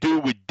want to do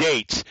with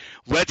dates.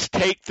 Let's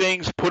take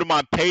things, put them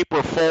on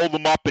paper, fold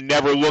them up, and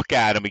never look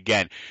at them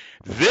again.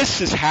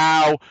 This is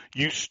how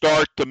you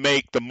start to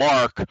make the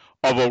mark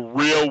of a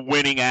real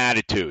winning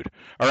attitude.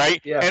 All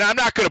right? Yeah. And I'm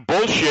not going to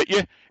bullshit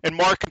you, and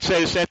Mark can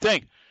say the same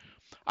thing.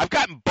 I've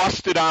gotten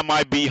busted on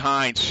my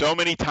behind so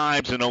many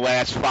times in the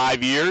last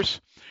 5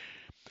 years.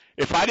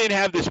 If I didn't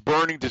have this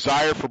burning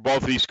desire for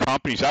both of these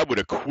companies, I would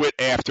have quit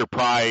after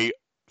probably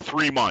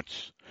 3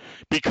 months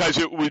because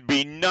it would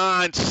be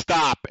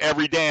nonstop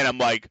every day. And I'm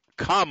like,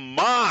 come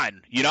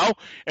on,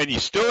 and you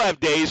still have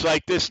days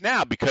like this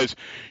now because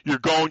you're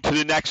going to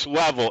the next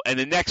level, and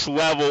the next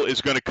level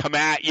is going to come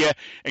at you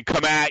and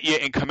come at you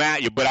and come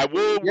at you. But I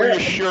will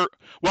reassure,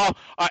 and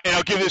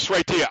I'll give this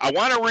right to you. I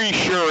want to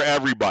reassure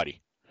everybody.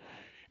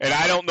 And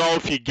I don't know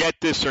if you get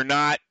this or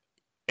not,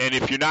 and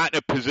if you're not in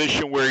a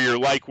position where you're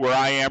like where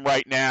I am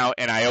right now,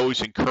 and I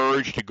always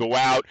encourage to go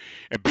out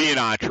and be an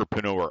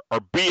entrepreneur or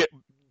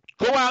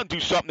go out and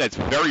do something that's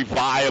very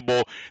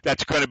viable,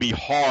 that's going to be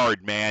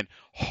hard, man,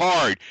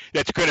 hard,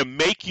 that's going to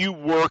make you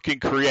work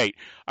and create.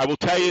 I will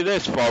tell you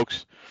this,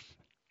 folks.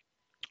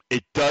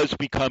 It does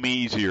become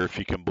easier if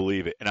you can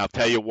believe it, and I'll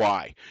tell you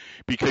why.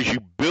 Because you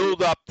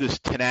build up this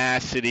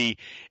tenacity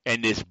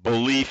and this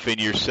belief in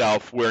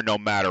yourself where no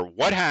matter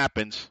what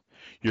happens,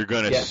 you're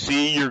going to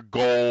see your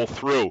goal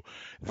through.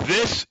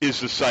 This is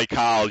the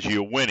psychology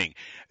of winning.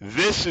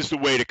 This is the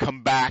way to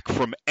come back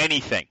from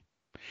anything.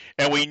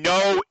 And we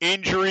know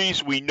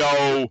injuries, we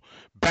know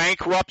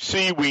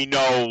bankruptcy, we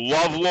know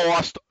love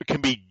lost can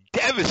be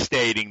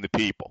devastating to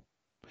people.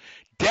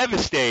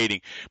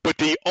 Devastating. But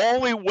the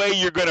only way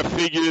you're going to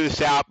figure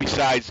this out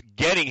besides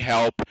getting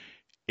help,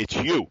 it's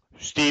you.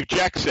 Steve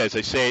Jeck says, I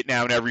say it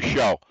now in every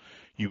show,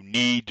 you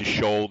need to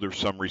shoulder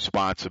some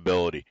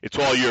responsibility. It's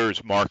all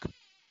yours, Mark.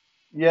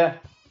 Yeah,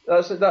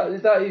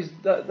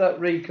 that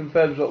really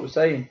confirms what we're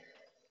saying.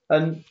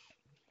 And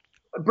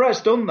Brett's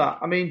done that.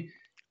 I mean,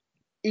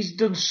 he's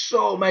done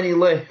so many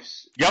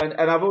lifts. Yep.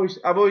 And I've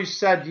always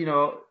said,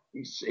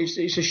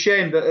 it's a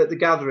shame that at the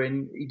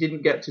gathering he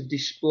didn't get to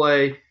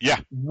display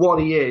what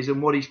he is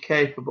and what he's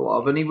capable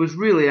of, and he was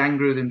really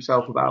angry with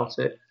himself about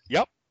it.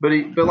 Yep. But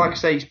like I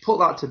say, he's put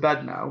that to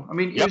bed now. I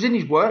mean, he was in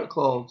his work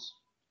clothes,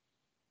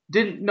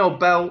 no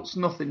belts,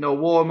 nothing, no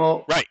warm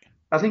up. Right.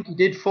 I think he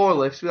did 4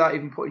 lifts without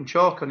even putting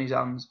chalk on his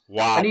hands.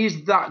 Wow. And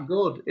he's that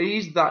good.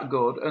 He's that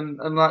good, and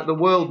like the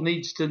world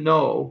needs to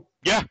know.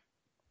 Yeah.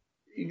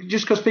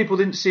 Just because people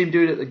didn't see him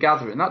do it at the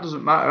gathering, that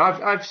doesn't matter.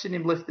 I've seen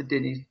him lift the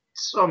dinnies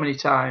so many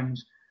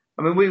times.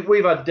 I mean,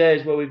 we've had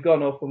days where we've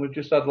gone up and we've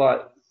just had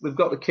we've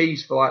got the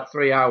keys for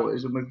 3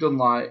 hours and we've done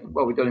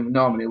we don't even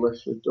know how many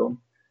lifts we've done.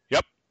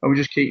 Yep. And we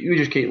just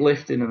keep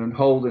lifting them and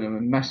holding them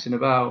and messing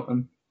about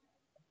and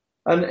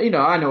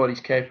I know what he's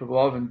capable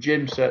of, and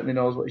Jim certainly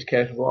knows what he's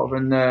capable of,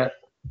 and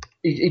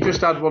he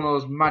just had one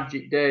of those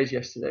magic days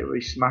yesterday where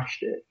he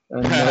smashed it.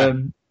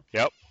 And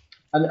yep.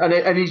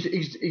 And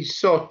he's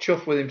so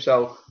chuffed with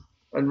himself,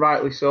 and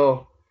rightly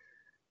so.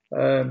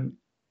 And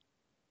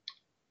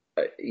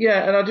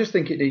I just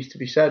think it needs to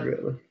be said,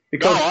 really.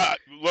 Because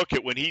look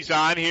at when he's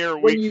on here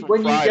when you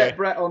get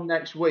Brett on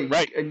next week,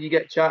 right, and you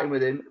get chatting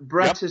with him,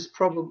 Brett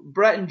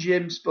and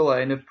Jim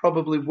Spillane have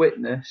probably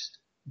witnessed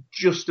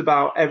just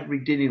about every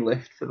dinny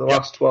lift for the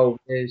last 12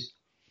 years.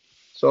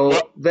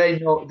 So they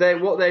know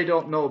what they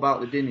don't know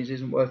about the dinnies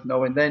isn't worth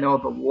knowing. They know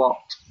the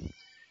lot.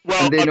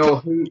 Well, and they know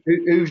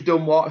who's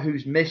done what,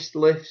 who's missed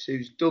lifts,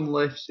 who's done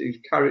lifts, who's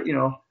carried,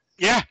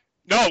 Yeah.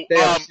 No. They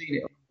have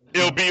seen it.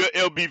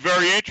 It'll be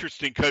very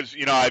interesting because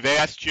I've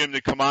asked Jim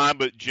to come on,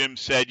 but Jim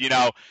said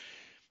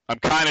I'm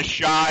kind of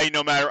shy.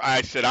 No matter,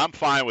 I said I'm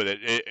fine with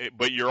it,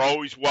 but you're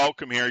always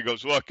welcome here. He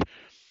goes, look,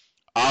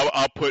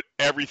 I'll put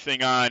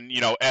everything on,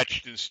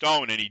 etched in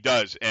stone, and he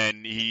does.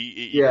 And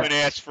he couldn't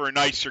ask for a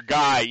nicer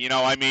guy.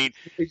 I mean,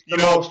 he's the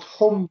most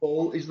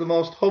humble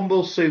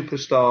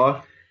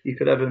superstar you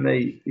could ever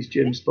meet. Is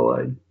Jim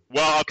Spillane.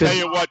 Well, I'll tell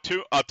you what,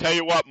 too. I'll tell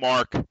you what,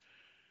 Mark.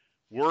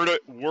 Word,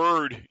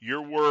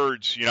 your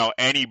words.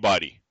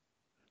 Anybody,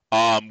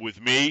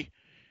 with me,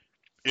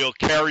 it'll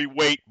carry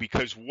weight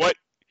because what,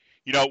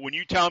 when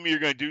you tell me you're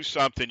going to do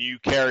something, you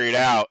carry it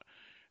out.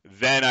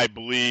 Then I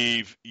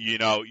believe,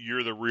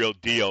 you're the real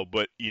deal.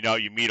 But,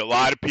 you meet a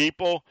lot of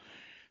people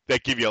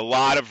that give you a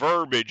lot of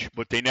verbiage,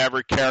 but they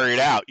never carry it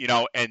out,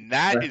 and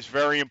that is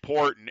very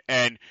important.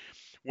 And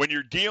when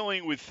you're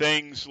dealing with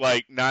things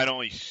like not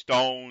only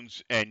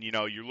stones and,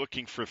 you're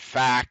looking for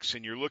facts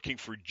and you're looking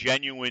for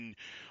genuine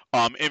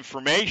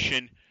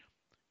information,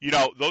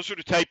 those are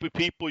the type of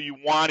people you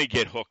want to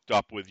get hooked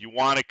up with. You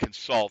want to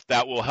consult.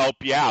 That will help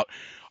you out.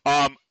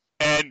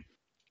 And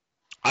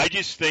I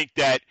just think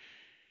that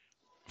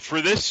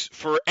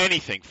for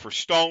anything, for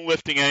stone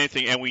lifting,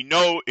 anything, and we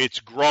know it's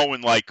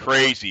growing like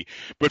crazy,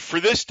 but for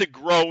this to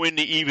grow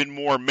into even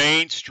more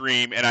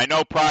mainstream, and I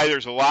know probably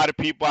there's a lot of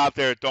people out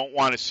there that don't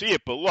want to see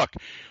it, but look,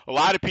 a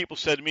lot of people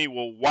said to me,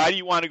 well, why do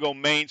you want to go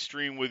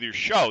mainstream with your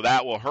show?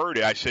 That will hurt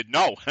it. I said,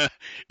 no,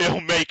 it'll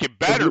make it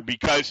better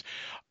because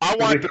I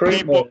want the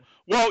people,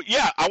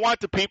 I want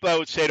the people that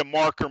would say to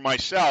Mark or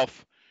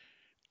myself,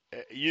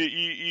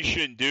 you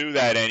shouldn't do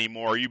that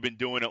anymore. You've been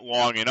doing it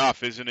long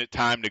enough. Isn't it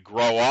time to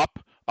grow up?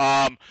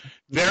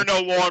 They're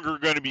no longer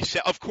going to be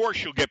 – of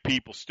course you'll get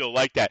people still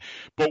like that.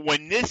 But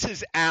when this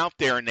is out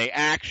there and they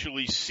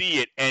actually see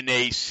it and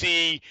they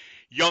see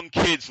young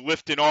kids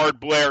lifting Ard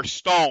Blair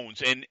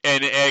stones and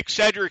et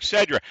cetera,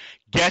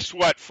 guess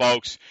what,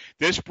 folks?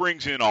 This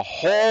brings in a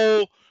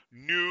whole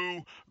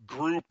new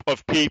group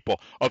of people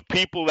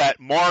that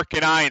Mark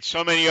and I and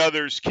so many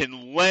others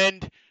can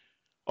lend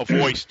a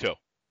voice to.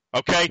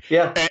 Okay?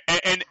 Yeah.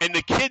 And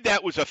the kid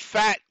that was a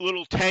fat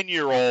little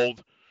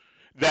 10-year-old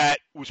that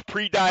was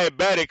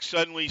pre-diabetic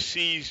suddenly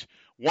sees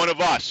one of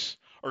us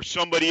or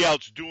somebody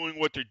else doing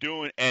what they're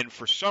doing, and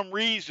for some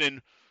reason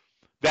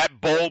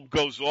that bulb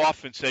goes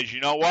off and says,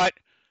 you know what?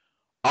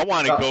 I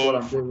want to go. What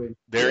I'm doing.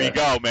 There you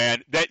go,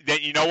 man.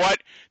 That you know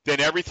what? Then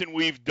everything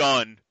we've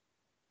done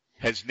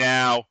has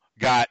now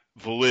got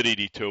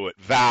validity to it,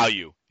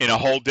 value in a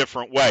whole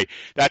different way.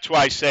 That's why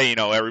I say,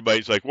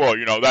 everybody's like, well,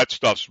 that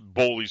stuff's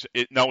bullies.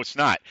 No, it's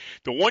not.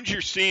 The ones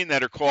you're seeing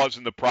that are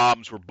causing the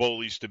problems were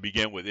bullies to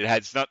begin with. It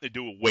has nothing to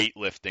do with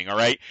weightlifting, all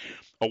right?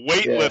 A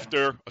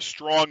weightlifter, a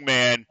strong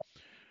man,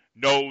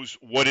 knows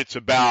what it's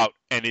about,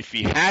 and if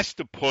he has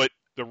to put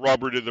the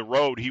rubber to the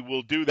road, he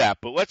will do that.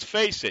 But let's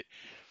face it,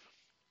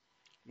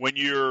 when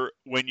you're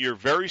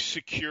very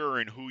secure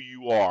in who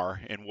you are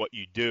and what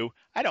you do,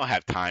 I don't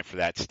have time for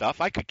that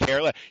stuff. I could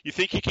care less. You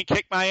think you can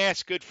kick my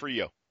ass? Good for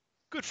you.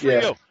 Good for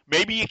you.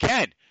 Maybe you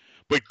can.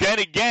 But then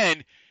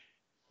again,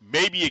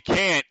 maybe you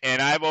can't.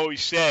 And I've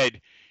always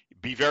said,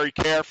 be very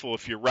careful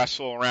if you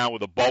wrestle around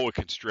with a boa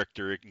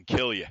constrictor. It can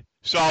kill you.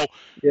 So,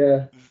 you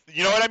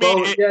know what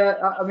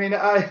I mean?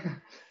 I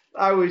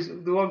always,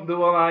 the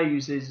one I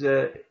use is,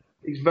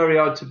 it's very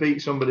hard to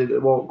beat somebody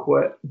that won't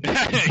quit.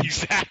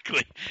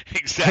 Exactly.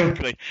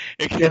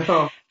 Hey,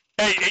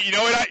 you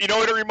know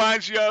what it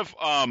reminds you of?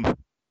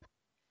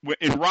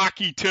 In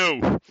Rocky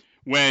 2,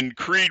 when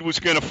Creed was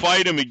going to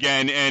fight him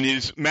again, and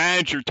his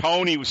manager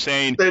Tony was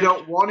saying they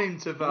don't want him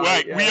to fight.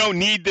 Right, we don't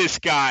need this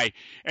guy.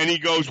 And he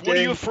goes, "What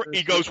are you?"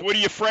 He goes, "What are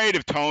you afraid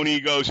of, Tony?" He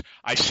goes,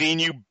 "I seen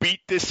you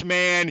beat this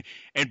man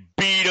and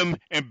beat him,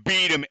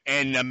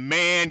 and the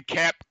man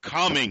kept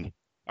coming."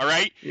 All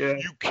right, you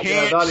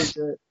can't. That is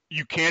it.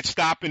 You can't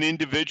stop an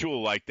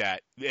individual like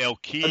that. They'll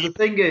keep. And the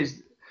thing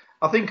is,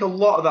 I think a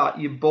lot of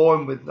that you're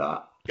born with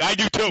that. I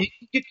do too.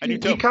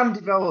 You can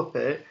develop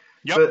it,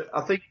 but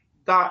I think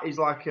that is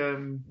like,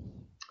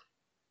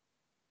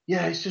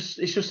 it's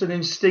just an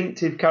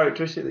instinctive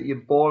characteristic that you're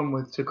born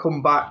with to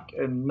come back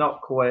and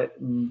not quit.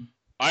 And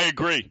I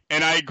agree.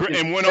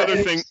 And one other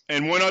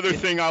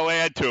thing I'll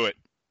add to it,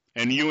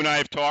 and you and I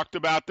have talked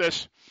about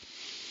this.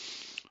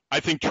 I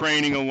think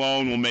training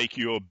alone will make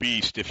you a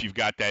beast if you've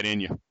got that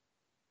in you.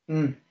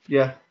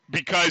 Yeah.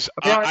 Because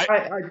go ahead.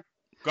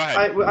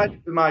 I do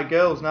with my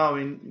girls now. I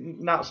mean,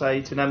 Nat's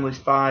 8 and Emily's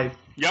 5.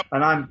 Yep.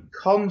 And I'm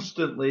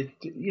constantly,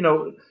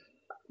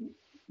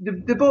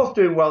 they're both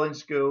doing well in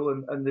school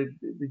and they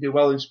do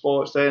well in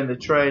sports day and they're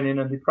training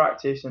and they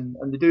practice and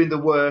they're doing the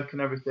work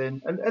and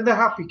everything. And they're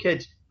happy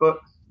kids. But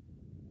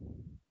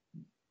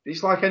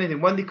it's like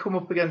anything. When they come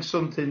up against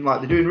something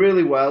like they're doing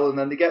really well and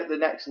then they get to the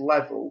next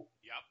level,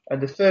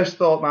 and the first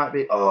thought might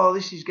be, oh,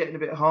 this is getting a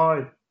bit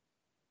hard.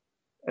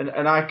 And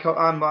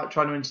I'm like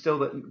trying to instill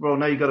that, well,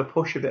 now you've got to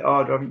push a bit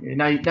harder, haven't you?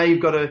 Now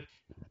you've got to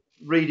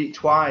read it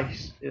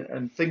twice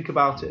and think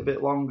about it a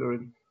bit longer.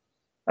 And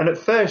And at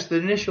first, the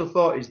initial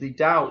thought is they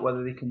doubt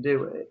whether they can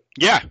do it.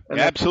 Yeah,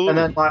 absolutely. And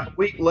then like a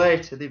week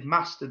later, they've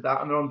mastered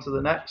that and they're on to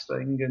the next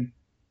thing.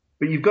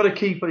 But you've got to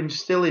keep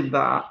instilling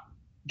that.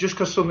 Just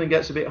because something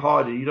gets a bit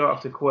harder, you don't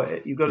have to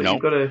quit. You've got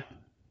to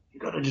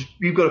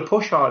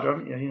push harder,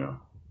 haven't you? You know.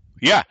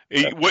 Yeah.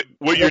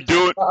 What you're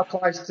doing. That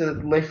applies to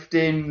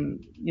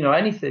lifting,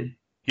 anything.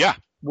 Yeah.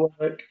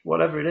 Work,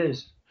 whatever it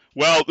is.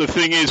 Well, the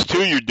thing is,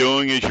 too,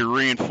 you're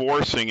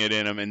reinforcing it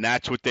in them, and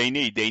that's what they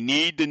need. They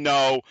need to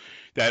know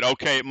that,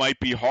 okay, it might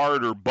be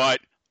harder, but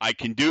I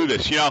can do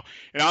this.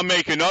 And I'll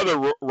make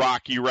another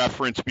Rocky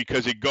reference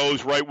because it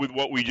goes right with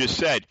what we just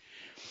said.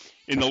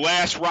 In the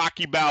last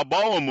Rocky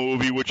Balboa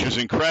movie, which is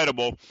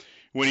incredible,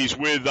 when he's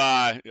with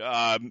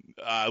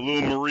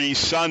Lou Marie's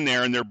son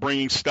there, and they're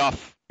bringing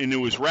stuff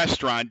into his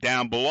restaurant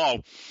down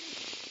below,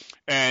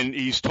 and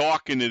he's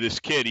talking to this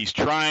kid. He's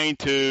trying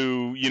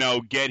to,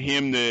 get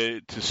him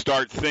to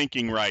start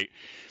thinking right.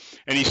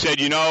 And he said,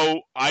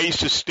 I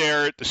used to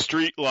stare at the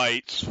street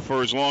lights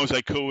for as long as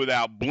I could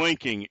without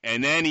blinking.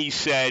 And then he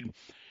said,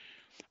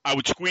 I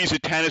would squeeze a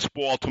tennis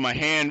ball till my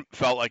hand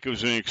felt like it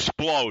was going to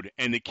explode.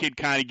 And the kid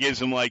kind of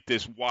gives him like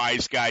this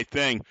wise guy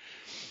thing.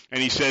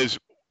 And he says,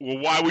 well,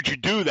 why would you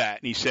do that?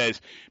 And he says,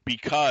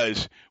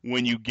 because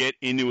when you get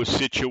into a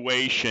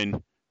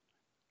situation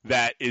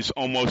that is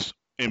almost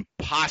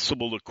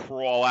impossible to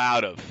crawl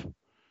out of,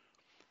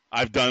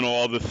 I've done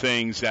all the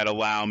things that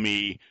allow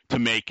me to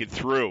make it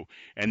through.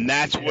 And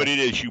that's what it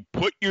is. You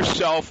put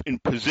yourself in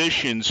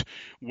positions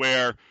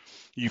where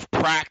you've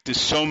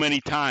practiced so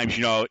many times,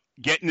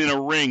 getting in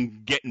a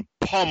ring, getting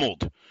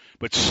pummeled,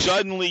 but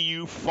suddenly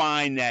you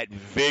find that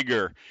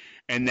vigor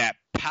and that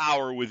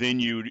power within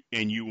you,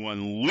 and you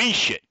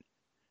unleash it.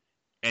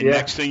 And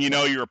next thing you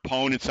know, your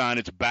opponent's on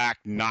its back,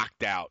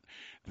 knocked out.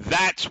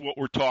 That's what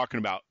we're talking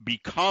about.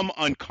 Become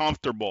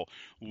uncomfortable.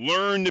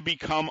 Learn to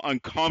become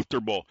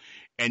uncomfortable.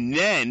 And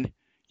then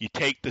you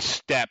take the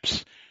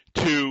steps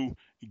to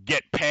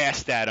get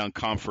past that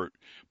uncomfort.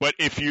 But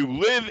if you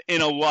live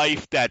in a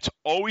life that's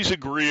always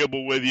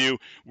agreeable with you,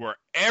 where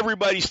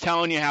everybody's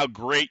telling you how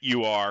great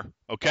you are,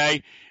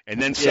 okay,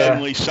 and then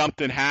suddenly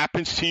something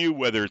happens to you,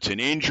 whether it's an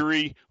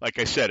injury, like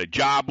I said, a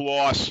job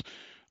loss,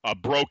 a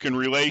broken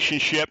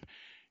relationship,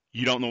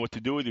 you don't know what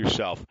to do with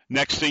yourself.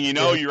 Next thing you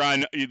know, you're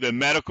on the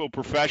medical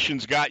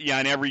profession's got you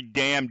on every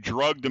damn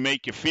drug to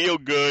make you feel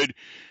good,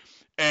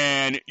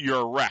 and you're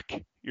a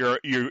wreck. You're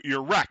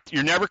wrecked.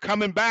 You're never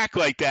coming back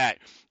like that.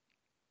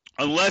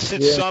 Unless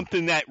it's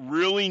something that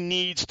really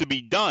needs to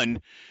be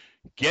done,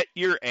 get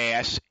your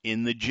ass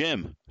in the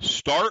gym.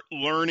 Start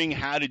learning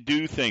how to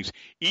do things.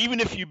 Even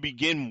if you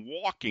begin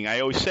walking, I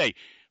always say,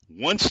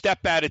 one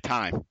step at a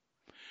time.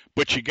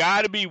 But you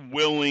got to be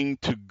willing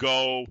to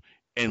go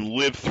and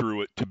live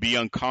through it, to be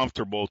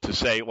uncomfortable, to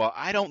say, well,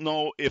 I don't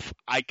know if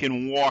I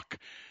can walk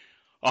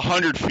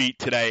 100 feet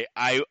today.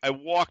 I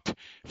walked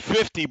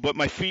 50, but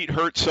my feet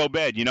hurt so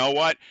bad. You know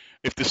what?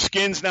 If the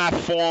skin's not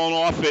falling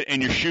off it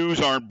and your shoes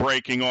aren't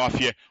breaking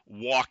off you,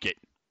 walk it.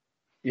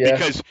 Yeah.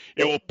 Because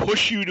it will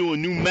push you to a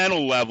new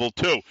mental level,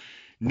 too.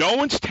 No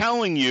one's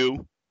telling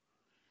you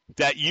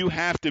that you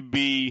have to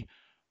be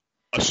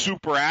a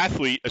super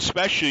athlete,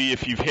 especially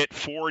if you've hit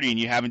 40 and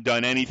you haven't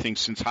done anything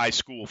since high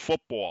school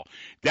football.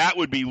 That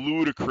would be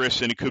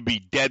ludicrous, and it could be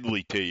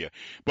deadly to you.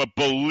 But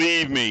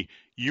believe me,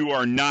 you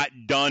are not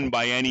done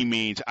by any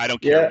means. I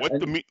don't care what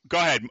go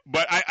ahead.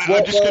 But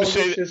I'm just going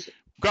to say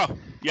go.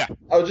 Yeah.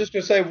 I was just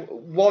going to say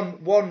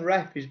one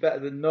rep is better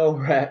than no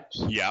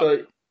reps. Yeah.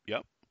 So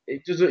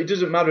it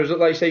doesn't matter.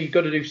 Like you say, you've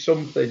got to do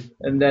something,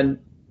 and then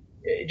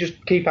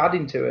just keep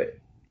adding to it.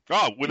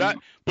 Oh, with that.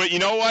 But you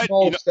know what?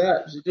 Small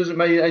steps. It doesn't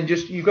matter, and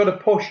just you've got to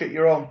push at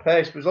your own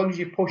pace. But as long as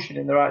you're pushing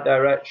in the right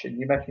direction,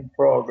 you're making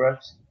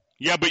progress.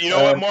 Yeah, but you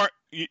know what,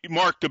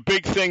 Mark? The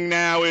big thing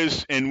now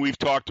is, and we've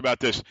talked about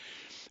this.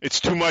 It's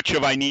too much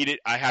of I need it.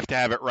 I have to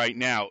have it right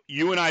now.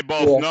 You and I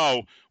both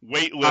know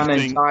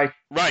weightlifting.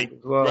 Right.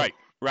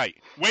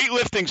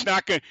 Weightlifting's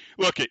not going to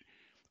look it.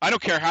 I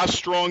don't care how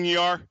strong you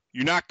are.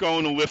 You're not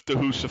going to lift the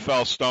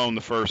Husafell stone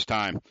the first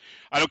time.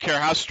 I don't care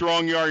how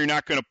strong you are. You're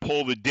not going to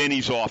pull the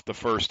Dinnies off the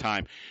first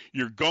time.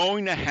 You're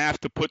going to have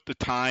to put the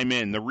time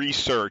in, the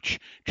research,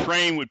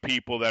 train with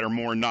people that are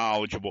more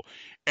knowledgeable.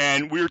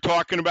 And we were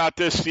talking about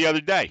this the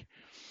other day.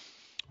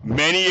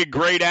 Many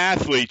great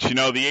athletes, the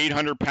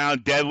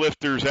 800-pound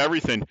deadlifters,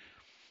 everything,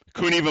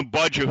 couldn't even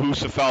budge a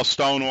Husafell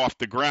stone off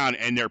the ground,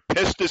 and they're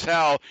pissed as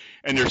hell,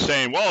 and they're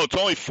saying, well, it's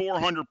only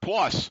 400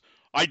 plus.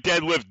 I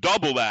deadlift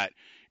double that.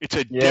 It's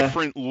a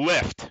different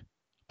lift.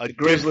 A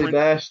grizzly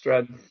bear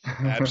strength.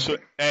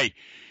 Absolutely. Hey,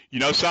 you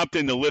know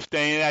something? To lift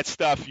any of that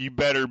stuff, you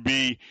better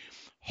be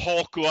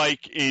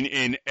Hulk-like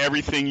in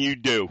everything you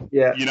do.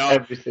 Yeah,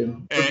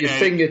 everything. From your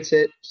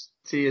fingertips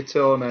to your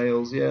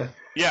toenails, Yeah,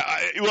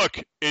 look,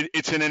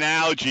 it's an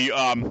analogy.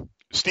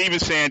 Steven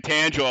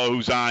Santangelo,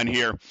 who's on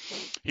here,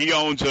 he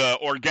owns an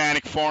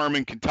organic farm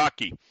in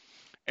Kentucky.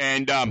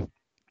 And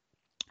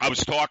I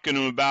was talking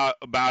to him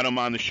about him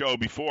on the show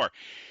before.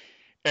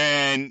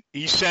 And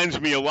he sends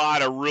me a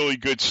lot of really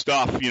good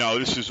stuff.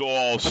 This is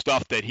all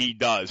stuff that he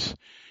does.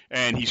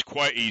 and he's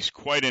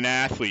quite an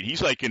athlete.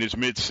 He's like in his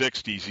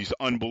mid-60s. He's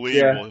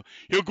unbelievable. Yeah.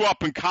 He'll go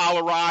up in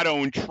Colorado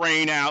and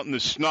train out in the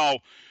snow.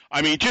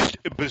 I mean, just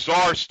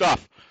bizarre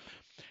stuff.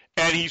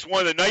 And he's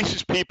one of the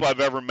nicest people I've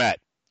ever met,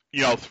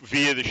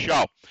 via the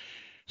show.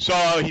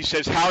 So he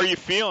says, how are you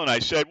feeling? I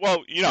said,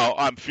 well,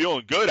 I'm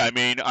feeling good. I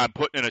mean, I'm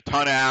putting in a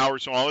ton of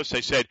hours and all this. I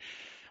said,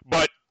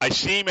 but I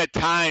seem at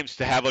times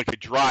to have like a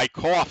dry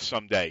cough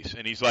some days.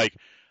 And he's like,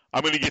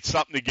 I'm going to get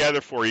something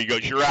together for you. He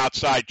goes, you're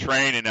outside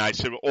training. And I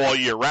said, all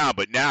year round,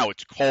 but now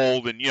it's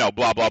cold and,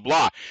 blah, blah,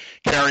 blah,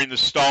 carrying the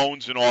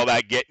stones and all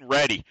that, getting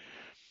ready.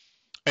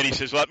 And he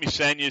says, let me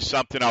send you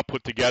something I'll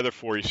put together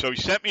for you. So he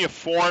sent me a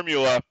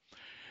formula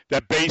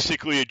that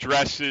basically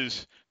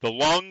addresses the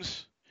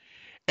lungs,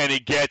 and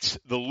it gets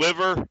the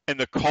liver and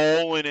the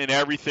colon and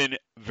everything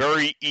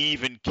very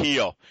even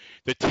keel.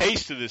 The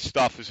taste of this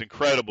stuff is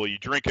incredible. You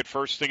drink it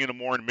first thing in the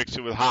morning, mix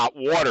it with hot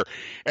water.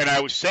 And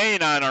I was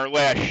saying on our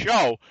last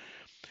show,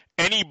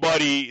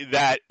 anybody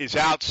that is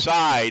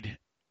outside,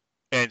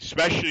 and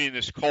especially in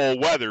this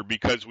cold weather,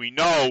 because we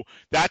know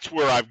that's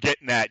where I'm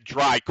getting that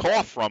dry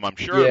cough from, I'm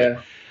sure.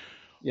 Yeah.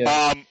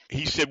 Yeah.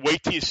 He said,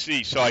 wait till you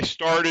see. So I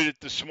started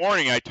it this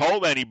morning. I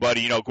told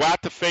anybody, go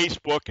out to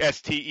Facebook,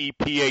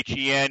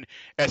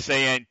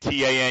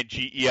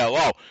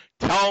 StephenSantangelo.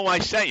 Tell him I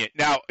sent you.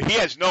 Now, he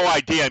has no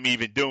idea I'm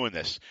even doing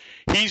this.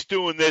 He's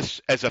doing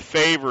this as a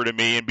favor to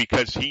me, and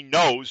because he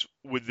knows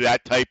with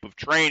that type of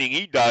training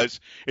he does,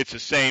 it's the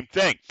same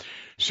thing.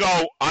 So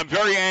I'm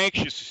very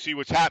anxious to see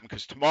what's happening,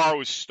 because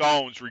tomorrow is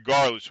stones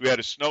regardless. We had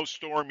a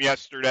snowstorm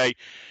yesterday.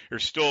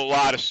 There's still a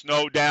lot of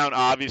snow down.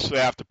 Obviously,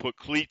 I have to put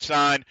cleats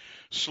on,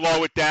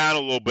 slow it down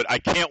a little bit. I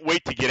can't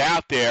wait to get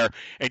out there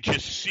and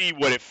just see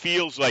what it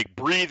feels like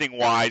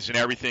breathing-wise and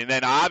everything. And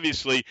then,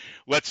 obviously,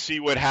 let's see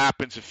what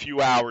happens a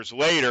few hours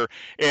later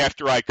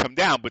after I come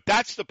down. But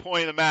that's the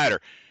point of the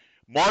matter.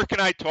 Mark and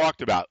I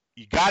talked about,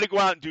 you got to go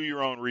out and do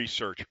your own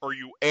research, or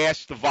you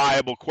ask the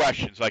viable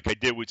questions like I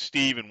did with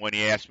Steven when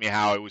he asked me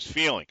how I was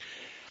feeling.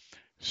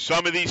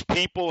 Some of these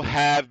people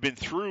have been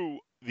through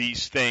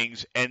these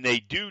things, and they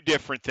do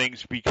different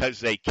things because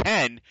they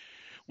can,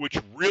 which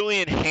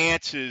really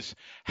enhances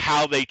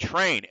how they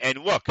train. And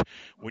look,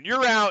 when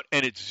you're out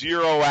and it's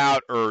 0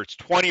 out or it's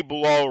 20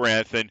 below or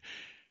anything,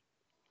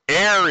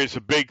 air is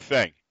a big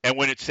thing. And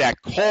when it's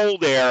that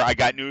cold air, I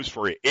got news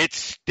for you. It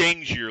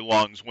stings your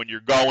lungs when you're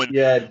going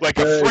like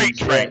a freight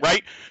train,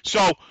 right?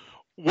 So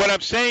what I'm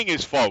saying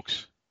is,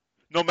 folks,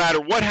 no matter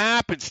what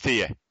happens to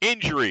you,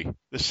 injury,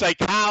 the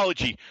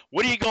psychology,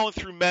 what are you going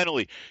through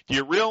mentally? Do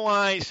you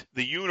realize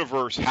the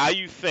universe, how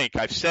you think,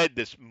 I've said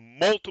this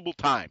multiple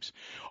times,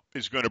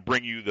 is going to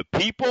bring you the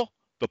people,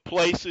 the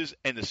places,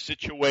 and the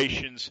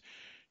situations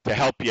to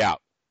help you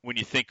out when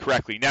you think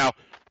correctly. Now,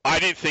 I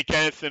didn't think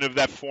anything of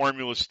that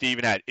formula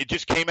Steven had. It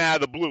just came out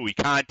of the blue. He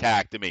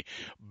contacted me.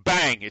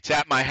 Bang, it's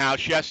at my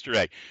house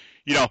yesterday.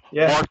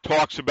 Mark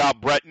talks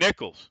about Brett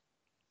Nichols.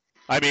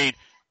 I mean,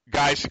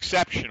 guy's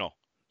exceptional.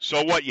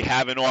 So what, you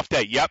have an off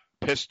day? Yep,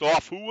 pissed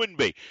off. Who wouldn't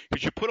be?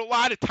 Because you put a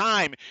lot of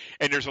time,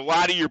 and there's a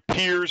lot of your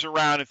peers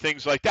around and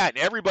things like that,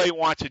 and everybody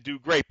wants to do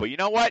great. But you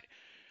know what?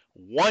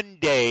 One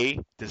day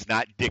does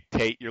not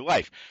dictate your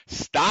life.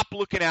 Stop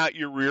looking out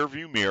your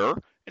rearview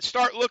mirror and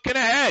start looking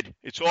ahead.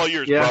 It's all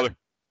yours, brother.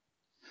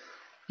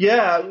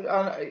 Yeah,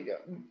 I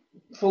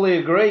fully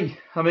agree.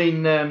 I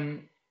mean,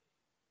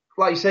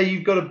 like you say,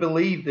 you've got to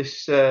believe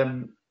this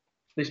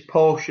this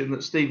portion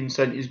that Steven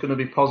sent you is going to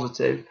be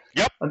positive.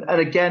 Yep.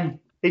 And again,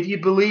 if you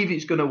believe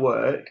it's going to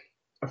work,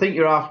 I think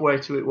you're halfway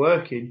to it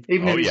working.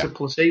 Even if it's a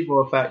placebo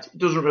effect, it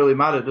doesn't really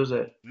matter, does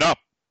it? No.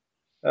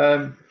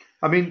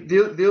 I mean,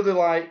 the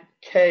other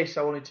case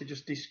I wanted to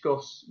just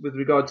discuss with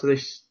regard to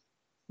this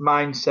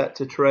mindset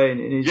to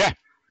training is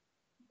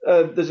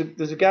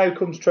there's a guy who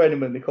comes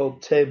training with me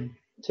called Tim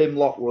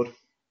Lockwood,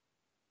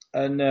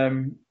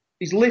 and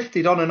he's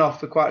lifted on and off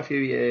for quite a few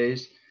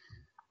years,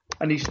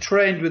 and he's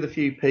trained with a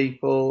few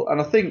people,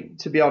 and I think,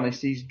 to be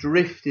honest, he's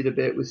drifted a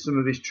bit with some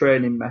of his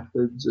training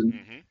methods, and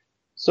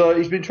so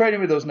he's been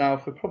training with us now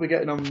for probably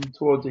getting on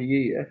towards a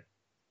year,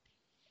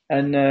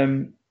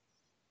 and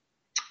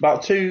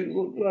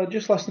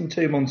just less than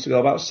 2 months ago,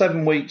 about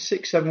 7 weeks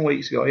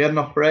ago, he had an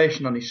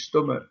operation on his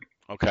stomach.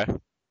 Okay.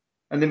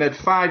 And they made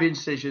 5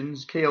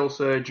 incisions, keyhole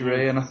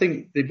surgery, and I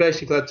think they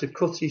basically had to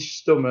cut his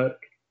stomach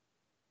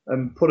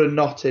and put a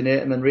knot in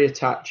it and then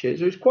reattach it.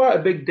 So it was quite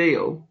a big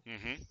deal.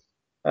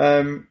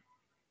 And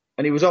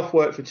he was off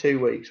work for 2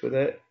 weeks with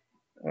it.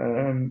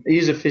 He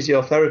is a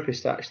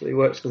physiotherapist, actually. He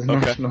works for the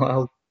National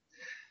Health.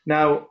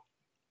 Now,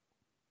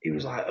 he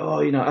was like,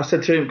 I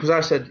said to him, because I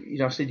said,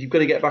 you've got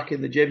to get back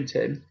in the gym,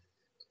 Tim.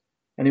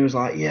 And he was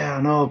like, yeah,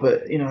 I know,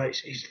 but,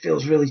 it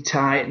feels really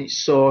tight and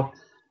it's sore.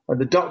 And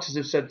the doctors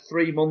have said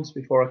 3 months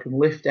before I can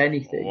lift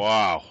anything.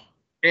 Wow.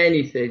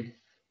 Anything.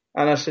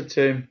 And I said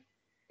to him,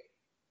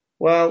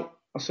 well,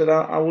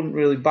 I wouldn't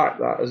really back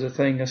that as a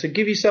thing. I said,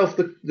 give yourself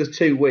the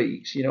 2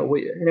 weeks.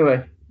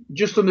 Anyway,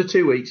 just under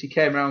 2 weeks, he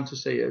came round to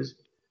see us.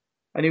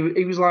 And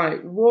he was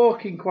like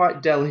walking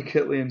quite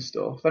delicately and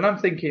stuff. And I'm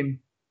thinking,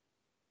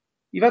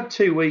 you've had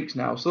 2 weeks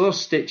now, so those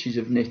stitches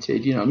have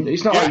knitted.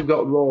 It's not like you've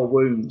got raw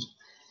wounds.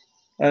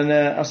 And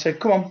I said,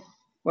 come on,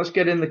 let's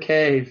get in the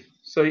cave.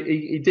 So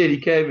he did. He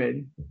came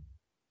in,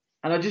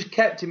 and I just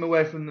kept him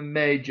away from the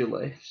major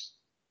lifts.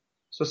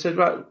 So I said,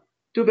 right,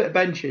 do a bit of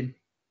benching.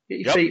 Get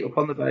your feet up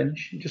on the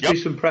bench and just do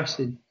some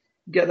pressing.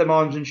 Get them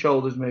arms and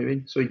shoulders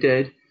moving. So he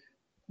did.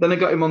 Then I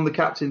got him on the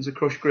captains of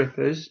crush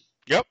grippers.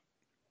 Yep.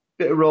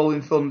 Bit of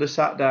rolling thunder,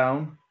 sat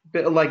down.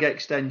 Bit of leg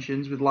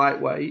extensions with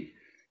lightweight.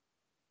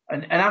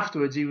 And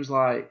afterwards he was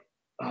like,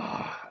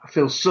 oh, I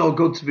feel so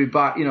good to be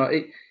back.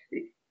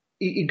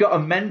 He got a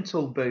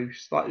mental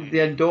boost. Like the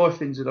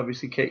endorphins had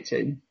obviously kicked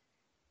in.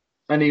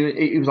 And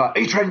he was like, are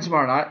you training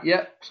tomorrow night?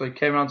 Yep. So he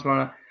came around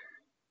tomorrow night.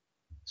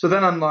 So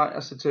then I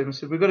said to him,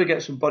 we've got to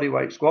get some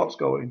bodyweight squats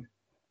going.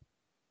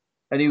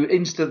 And he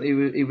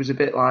was a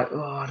bit like, oh,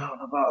 I don't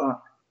know about that.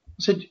 I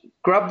said,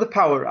 grab the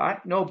power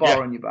rack, no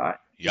bar on your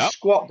back. Just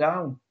squat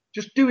down.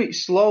 Just do it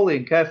slowly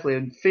and carefully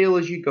and feel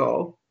as you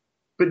go.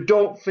 But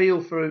don't feel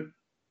for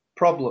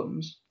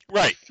problems.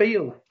 Right.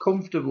 Feel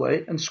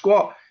comfortably and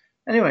squat.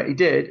 Anyway, he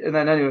did. And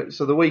then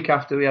so the week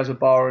after he has a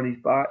bar on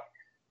his back.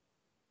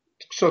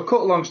 So cut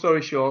a long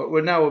story short,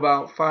 we're now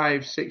about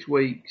 5-6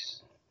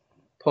 weeks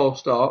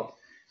post-op.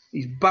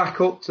 He's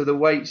back up to the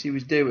weights he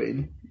was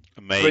doing.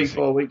 Amazing.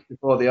 3-4 weeks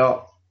before the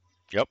op.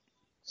 Yep.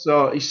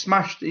 So he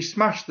smashed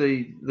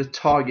the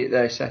target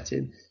they set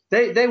him.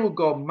 They would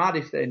go mad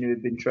if they knew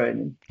he'd been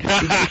training.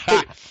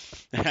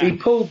 He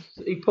pulled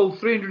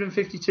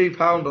 352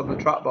 pound on the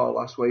trap bar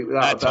last week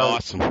without a belt.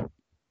 That's awesome.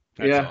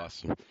 That's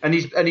awesome.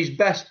 And his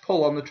best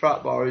pull on the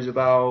trap bar is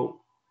about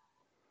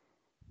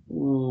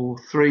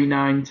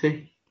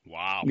 390.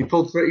 Wow. He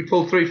pulled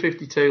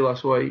 352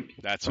 last week.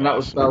 That's and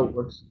awesome. That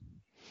was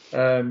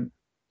beltless.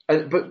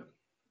 But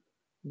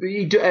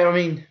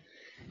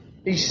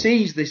he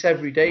sees this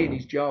every day in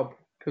his job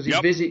because he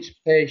visits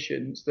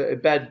patients that are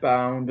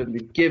bedbound and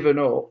they've given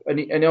up,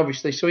 and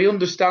obviously, so he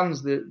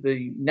understands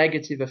the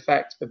negative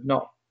effect of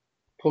not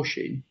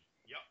pushing.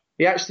 Yep.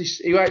 He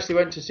actually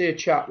went to see a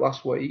chap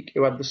last week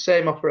who had the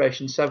same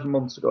operation 7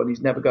 months ago, and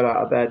he's never got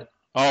out of bed.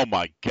 Oh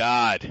my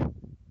God!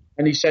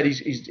 And he said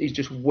he's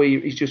just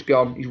weary. He's just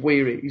gone. He's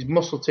weary. His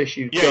muscle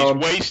tissue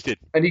gone. He's wasted.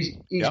 And he's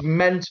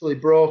mentally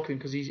broken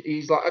because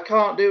he's like, I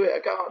can't do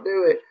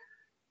it.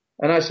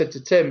 And I said to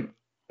Tim,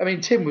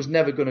 Tim was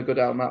never going to go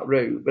down that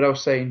route, but I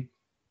was saying,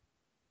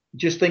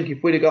 just think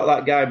if we'd have got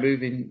that guy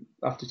moving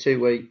after 2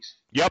 weeks.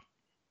 Yep.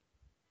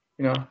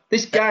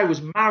 This guy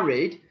was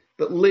married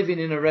but living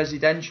in a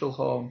residential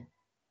home.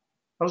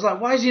 I was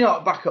like, why is he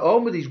not back at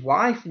home with his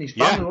wife and his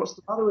family? What's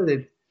the matter with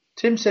him?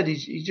 Tim said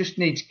he just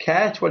needs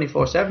care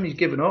 24/7. He's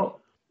given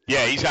up. Yeah,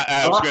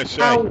 I was going to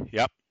say.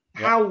 Yep.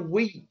 How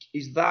weak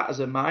is that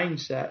as a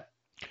mindset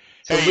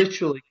to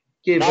literally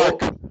give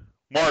up?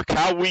 Mark,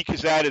 how weak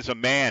is that as a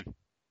man?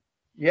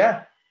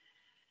 Yeah.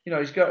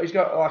 He's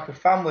got like a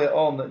family at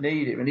home that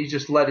need him, and he's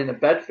just led in a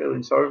bed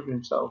feeling sorry for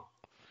himself.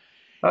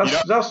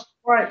 That's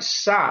quite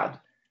sad.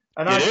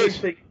 And I do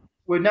think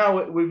we've now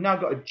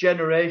got a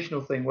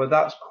generational thing where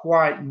that's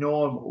quite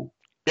normal.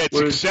 Yeah, it's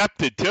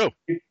accepted too.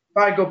 If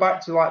I go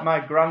back to like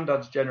my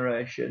granddad's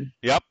generation,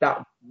 that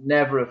would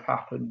never have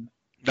happened.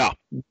 No.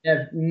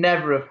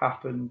 Never have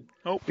happened.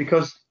 Nope.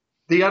 Because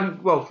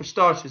for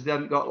starters, they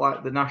hadn't got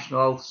like the National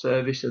Health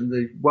Service and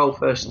the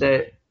welfare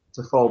state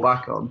to fall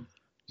back on.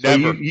 So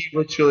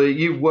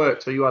you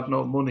worked, so you had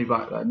no money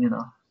back then,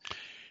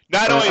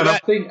 Not only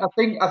that,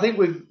 I think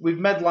we've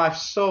made life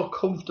so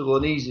comfortable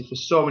and easy for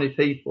so many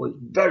people. It's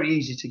very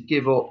easy to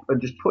give up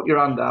and just put your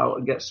hand out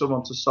and get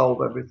someone to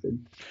solve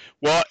everything.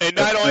 Well, and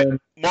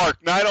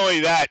not only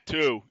that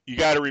too. You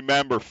got to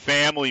remember,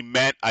 family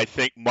meant, I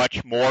think,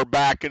 much more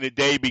back in the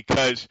day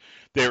because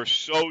they were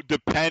so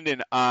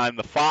dependent on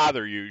the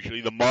father.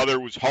 Usually, the mother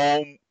was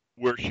home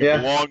where she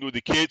belonged with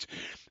the kids,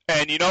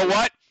 and you know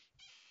what?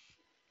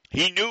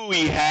 He knew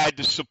he had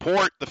to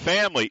support the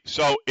family,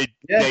 so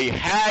they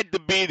had to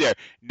be there.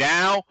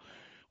 Now,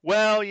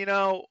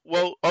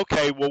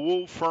 okay,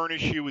 we'll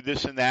furnish you with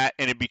this and that,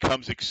 and it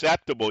becomes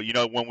acceptable.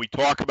 When we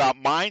talk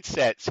about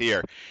mindsets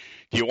here,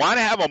 do you want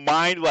to have a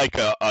mind like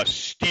a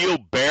steel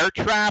bear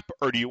trap,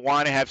 or do you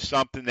want to have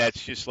something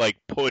that's just like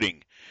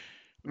pudding?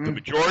 The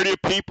majority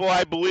of people,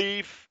 I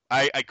believe,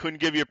 I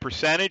couldn't give you a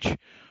percentage,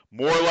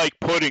 more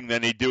like pudding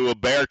than they do a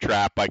bear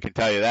trap, I can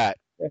tell you that.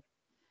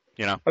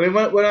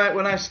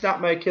 When I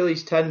snapped my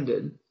Achilles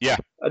tendon,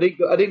 I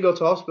didn't go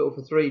to hospital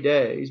for 3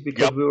 days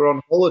because we were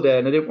on holiday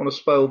and I didn't want to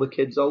spoil the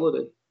kids'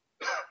 holiday.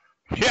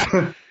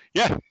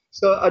 Yeah.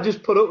 So I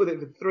just put up with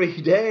it for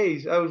 3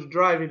 days. I was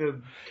driving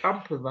a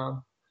camper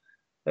van.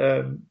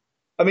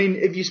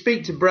 If you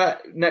speak to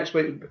Brett next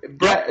week,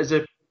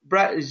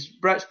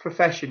 Brett's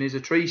profession is a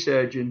tree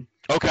surgeon.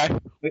 Okay.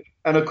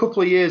 And a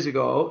couple of years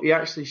ago, he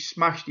actually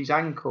smashed his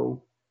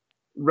ankle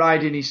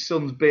riding his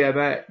son's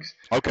BMX.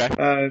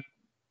 Okay.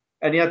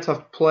 And he had to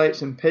have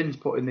plates and pins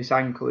put in this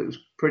ankle. It was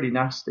pretty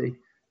nasty.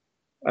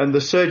 And the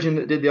surgeon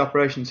that did the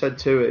operation said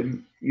to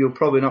him, you'll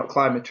probably not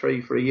climb a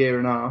tree for 1.5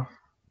 years.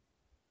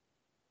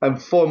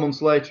 And 4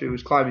 months later, he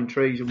was climbing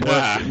trees and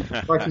working.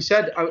 Like he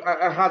said,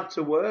 I had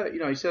to work.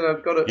 He said,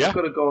 I've got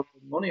to go on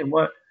money and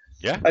work.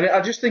 Yeah. And I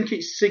just think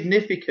it's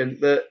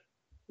significant that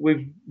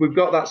we've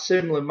got that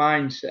similar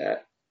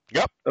mindset.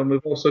 Yep. And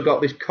we've also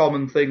got this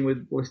common thing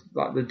with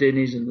like the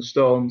Dinnies and the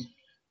Stones.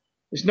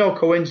 It's no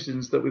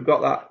coincidence that we've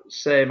got that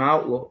same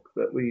outlook,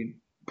 that we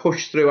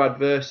push through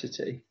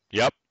adversity.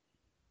 Yep.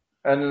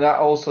 And that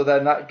also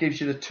then that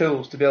gives you the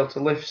tools to be able to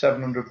lift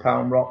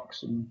 700-pound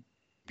rocks. And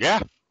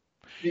yeah.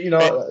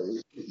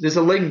 There's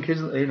a link,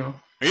 isn't there?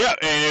 Yeah,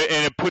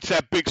 and it puts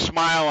that big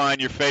smile on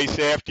your face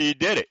after you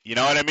did it. You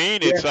know what I mean?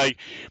 It's like,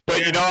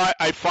 but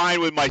I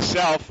find with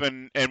myself,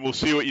 and we'll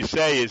see what you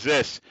say, is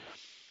this.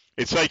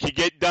 It's like you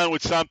get done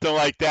with something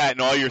like that,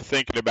 and all you're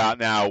thinking about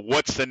now,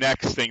 what's the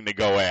next thing to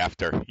go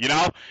after?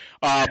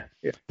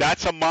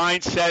 That's a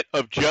mindset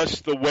of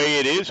just the way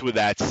it is with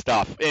that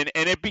stuff. And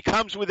it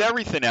becomes with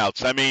everything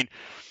else. I mean,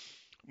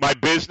 my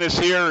business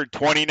here in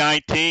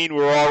 2019,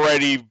 we're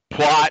already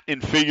plotting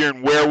and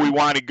figuring where we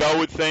want to go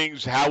with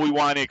things, how we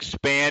want to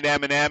expand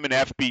M&M and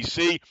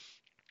FBC.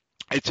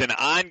 It's an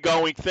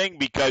ongoing thing,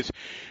 because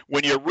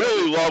when you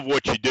really love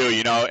what you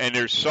do, and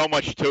there's so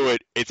much to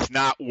it, it's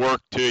not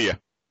work to you.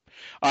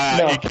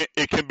 No.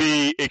 It can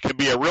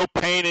be a real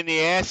pain in the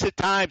ass at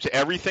times,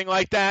 everything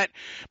like that.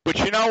 But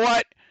you know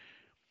what?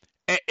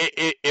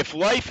 If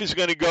life is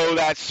going to go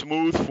that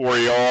smooth for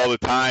you all the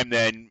time,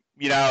 then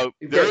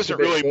there isn't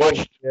really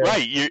much. Yeah.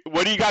 Right?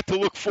 What do you got to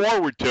look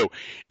forward to?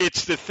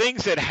 It's the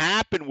things that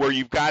happen where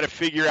you've got to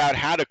figure out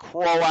how to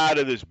crawl out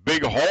of this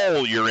big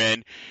hole you're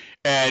in,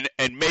 and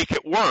make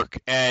it work.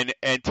 And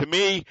to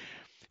me,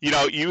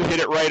 you hit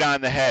it right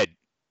on the head.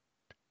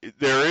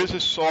 There is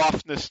a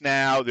softness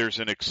now. There's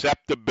an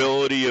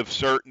acceptability of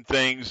certain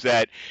things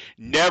that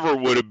never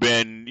would have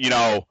been,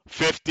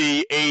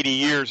 50, 80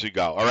 years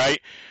ago. All right.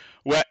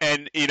 Well,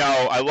 and,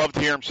 I love to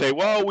hear him say,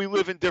 well, we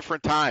live in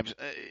different times.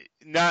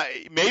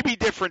 Maybe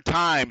different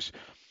times.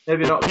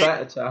 Maybe not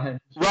better times.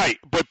 Right.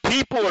 But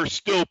people are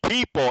still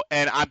people.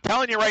 And I'm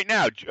telling you right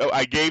now,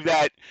 I gave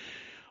that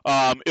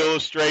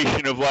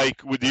illustration of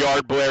like with the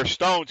Ard Blair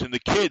Stones and the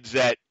kids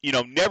that,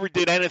 never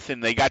did anything.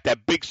 They got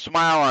that big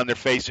smile on their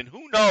face. And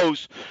who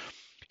knows,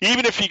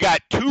 even if you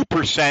got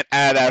 2%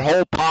 out of that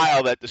whole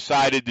pile that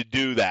decided to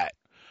do that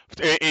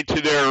into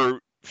their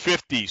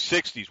 50s,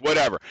 60s,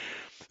 whatever.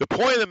 The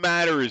point of the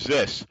matter is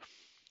this.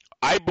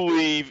 I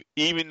believe,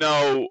 even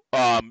though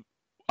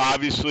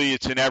obviously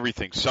it's in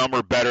everything, some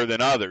are better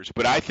than others,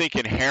 but I think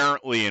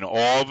inherently in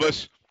all of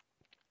us,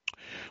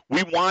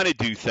 we want to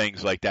do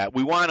things like that.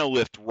 We want to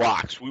lift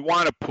rocks. We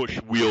want to push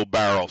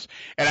wheelbarrows.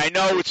 And I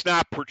know it's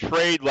not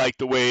portrayed like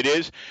the way it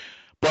is,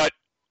 but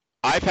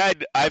I've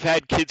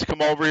had kids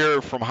come over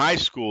here from high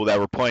school that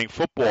were playing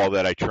football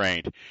that I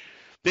trained.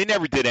 They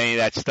never did any of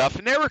that stuff,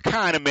 and they were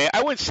kind of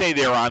I wouldn't say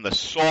they were on the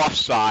soft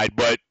side,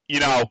 but,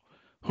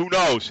 who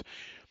knows?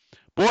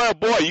 Boy, oh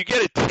boy, you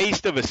get a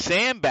taste of a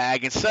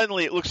sandbag, and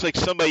suddenly it looks like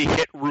somebody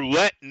hit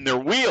roulette in their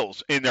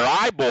wheels, in their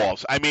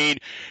eyeballs. I mean,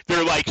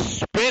 they're like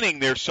spinning.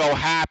 They're so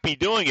happy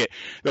doing it.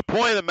 The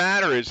point of the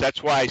matter is,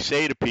 that's why I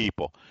say to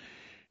people,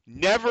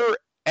 never,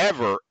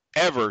 ever,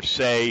 ever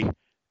say,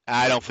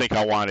 I don't think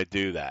I want to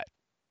do that.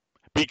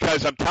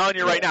 Because I'm telling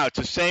you right now, it's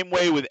the same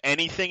way with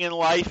anything in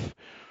life.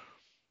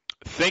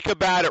 Think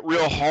about it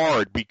real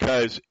hard,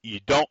 because you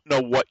don't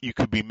know what you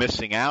could be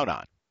missing out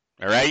on.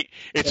 All right?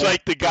 It's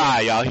like the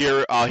guy,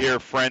 I'll hear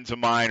friends of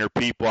mine or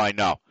people I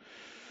know.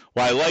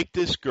 Well, I like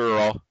this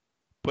girl,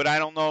 but I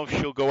don't know if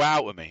she'll go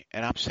out with me.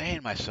 And I'm saying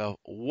to myself,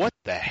 what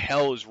the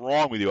hell is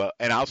wrong with you?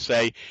 And I'll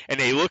say, and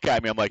they look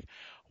at me, I'm like,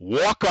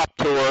 walk up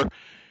to her,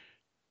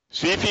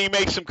 see if you can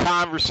make some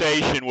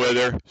conversation with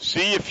her,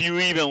 see if you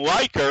even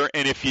like her,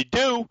 and if you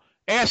do,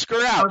 ask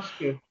her out.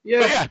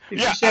 Yeah.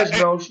 If she says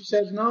no, she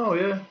says no,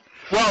 yeah.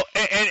 Well,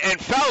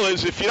 and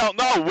fellas, if you don't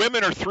know,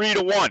 women are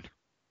 3-1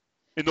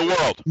 in the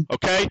world,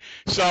 okay?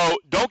 So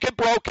don't get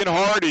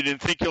brokenhearted and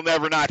think you'll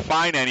never not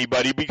find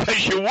anybody,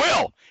 because you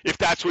will if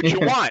that's what you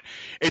want.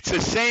 It's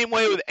the same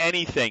way with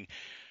anything.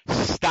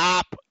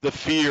 Stop the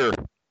fear.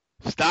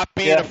 Stop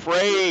being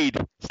afraid.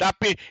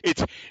 Stop being.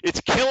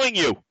 It's killing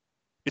you.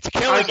 It's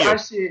killing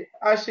you.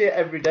 I see it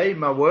every day in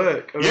my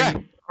work. I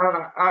mean,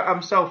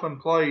 I'm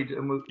self-employed,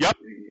 and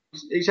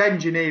it's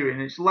engineering.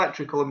 It's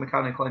electrical and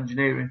mechanical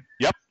engineering.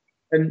 Yep.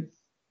 And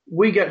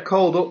we get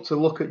called up to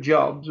look at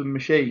jobs and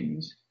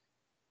machines.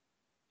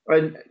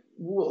 And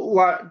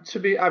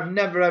I've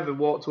never ever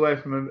walked away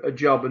from a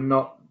job and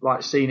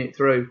not seen it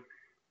through.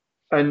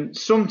 And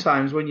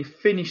sometimes when you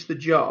finish the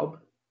job,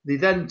 they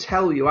then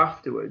tell you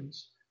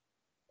afterwards,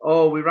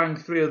 "Oh, we rang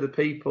 3 other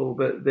people,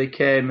 but they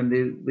came and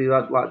they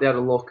had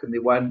a look and they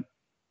went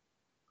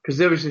because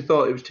they obviously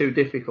thought it was too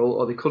difficult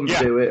or they couldn't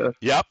do it."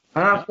 Yep.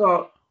 And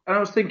I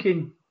was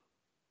thinking,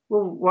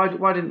 well,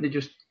 why didn't they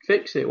just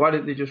fix it? Why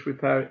didn't they just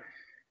repair it?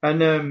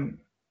 And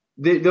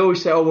they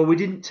always say, "Oh, well, we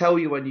didn't tell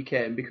you when you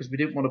came because we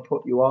didn't want to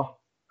put you off."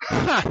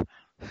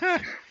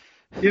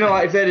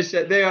 If they'd have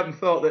said, they hadn't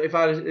thought that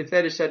if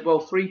they'd have said, "Well,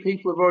 3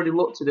 people have already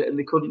looked at it and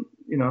they couldn't,"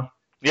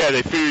 Yeah,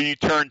 they figure you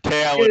turn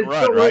tail and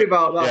run, don't worry right?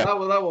 about that. Yeah.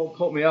 That won't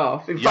put me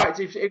off. In fact,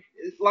 if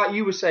like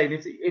you were saying,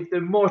 if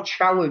they're more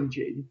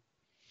challenging,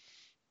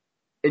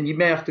 and you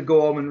may have to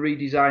go home and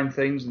redesign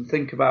things and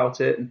think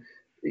about it, and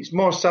it's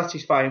more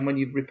satisfying when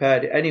you've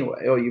repaired it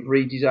anyway, or you've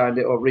redesigned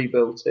it or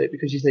rebuilt it,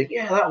 because you think,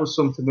 yeah, that was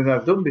something we've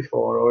never done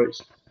before, or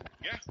it's,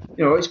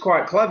 it's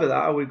quite clever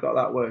that how we've got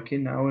that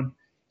working now, and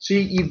so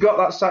you've got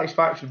that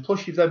satisfaction.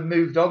 Plus, you've then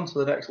moved on to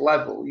the next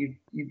level. You've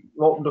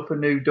opened up a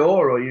new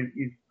door, or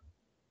you've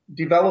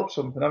developed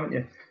something, haven't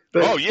you?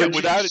 But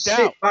without a doubt.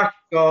 Sit back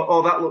and go,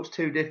 oh, that looks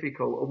too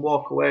difficult, and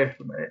walk away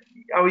from it.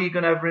 How are you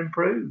going to ever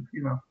improve?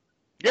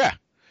 Yeah.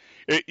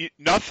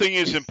 Nothing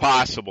is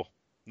impossible.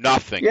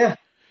 Nothing. Yeah.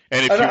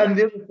 And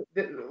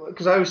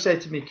because I always say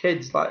to my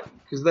kids,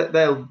 because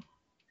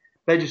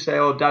they just say,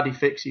 "Oh, Daddy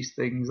fixes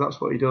things. That's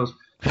what he does."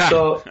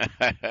 So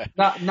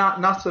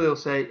Natalie will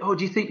say, "Oh,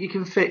 do you think you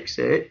can fix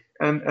it?"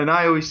 And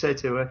I always say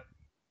to her,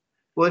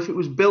 "Well, if it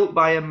was built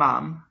by a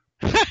man,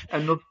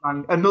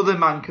 another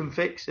man can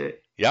fix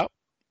it." Yep.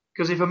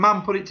 Because if a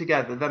man put it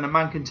together, then a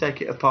man can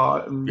take it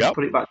apart and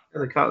put it back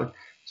together, can't they?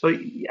 So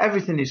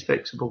everything is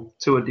fixable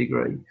to a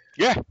degree.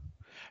 Yeah.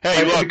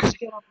 Hey, look. Because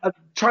I'm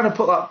trying to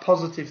put that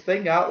positive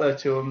thing out there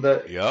to them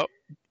that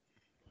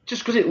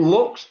just because it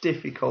looks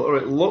difficult or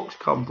it looks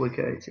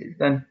complicated,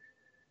 then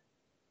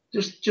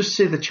just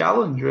see the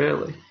challenge,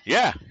 really.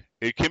 Yeah,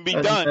 it can be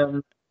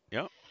done.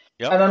 Yep.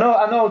 And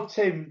I know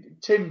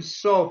Tim's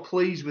so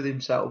pleased with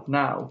himself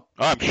now.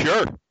 I'm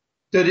sure.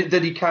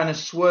 That he kind of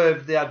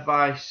swerved the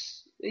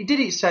advice. He did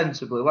it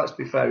sensibly, let's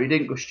be fair. He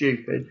didn't go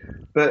stupid,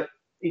 but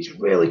it's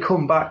really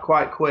come back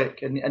quite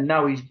quick, and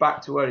now he's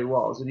back to where he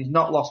was, and he's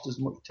not lost as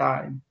much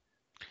time.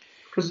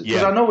 Because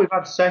I know we've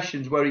had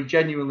sessions where he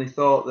genuinely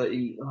thought that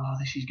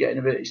this is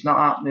getting it's not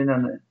happening,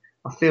 and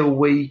I feel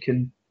weak,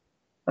 and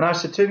I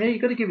said to him,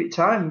 you've got to give it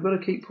time, you've got to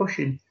keep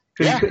pushing.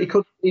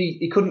 Because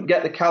he couldn't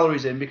get the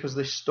calories in because of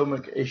this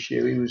stomach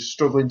issue. He was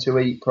struggling to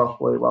eat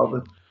properly while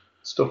the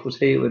stuff was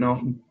healing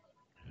up.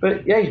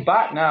 But yeah, he's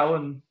back now,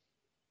 and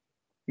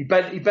he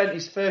bent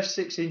his first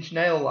 6-inch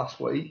nail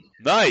last week.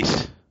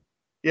 Nice.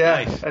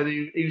 Yeah, nice. And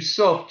he was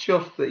so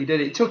chuffed that he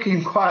did it. It took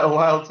him quite a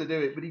while to do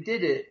it, but he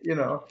did it,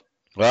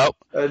 Well,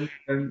 and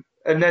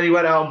then he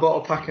went out and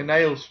bought a pack of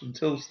nails from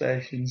Tool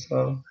Station.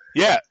 So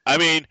yeah, I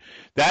mean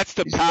that's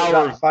the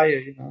power of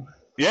fire,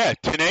 Yeah,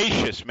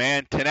 tenacious,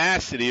 man,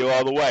 tenacity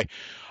all the way.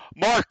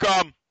 Mark,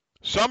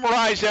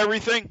 summarize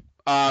everything.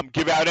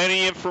 Give out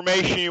any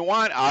information you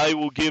want. I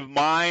will give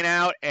mine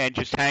out, and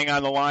just hang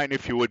on the line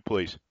if you would,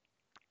 please.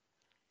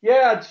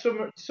 Yeah,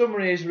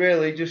 summary is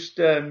really just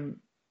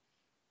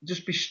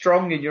be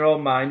strong in your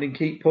own mind and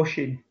keep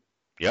pushing.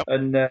 Yep.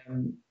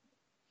 And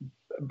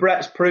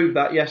Brett's proved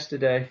that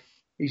yesterday.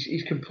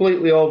 He's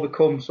completely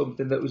overcome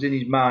something that was in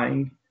his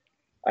mind,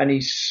 and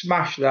he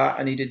smashed that,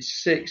 and he did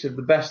 6 of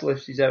the best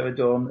lifts he's ever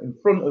done in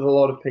front of a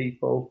lot of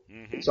people.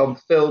 Mm-hmm. It's on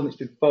film, it's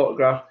been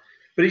photographed.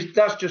 But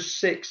that's just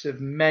 6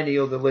 of many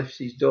other lifts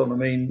he's done. I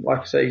mean,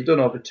 like I say, he's done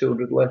over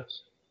 200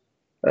 lifts.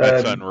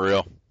 That's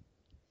unreal.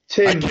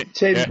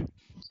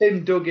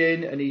 Tim dug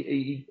in, and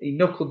he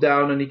knuckled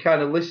down, and he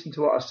kind of listened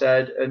to what I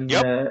said, and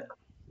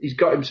he's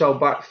got himself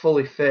back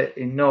fully fit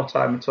in no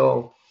time at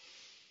all.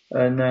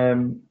 And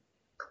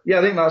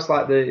I think that's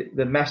like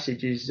the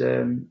message is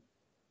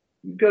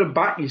you've got to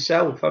back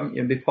yourself, haven't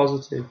you, and be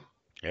positive.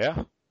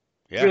 Yeah.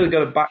 You've really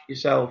got to back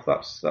yourself.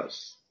 That's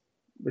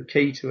the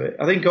key to it.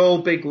 I think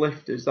all big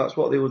lifters, that's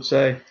what they would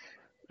say.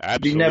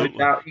 Absolutely.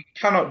 You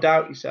cannot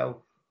doubt yourself.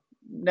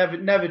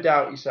 Never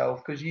doubt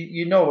yourself, because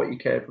you know what you're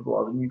capable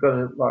of, and you've got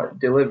to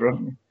deliver,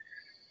 haven't you?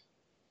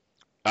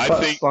 I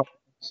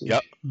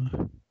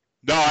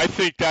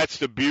think that's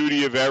the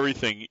beauty of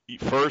everything.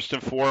 First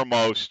and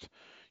foremost,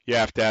 you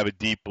have to have a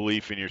deep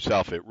belief in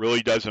yourself. It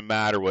really doesn't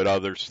matter what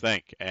others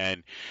think.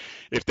 And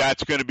if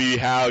that's going to be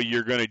how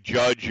you're going to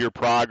judge your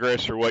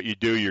progress or what you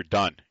do, you're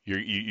done.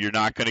 You're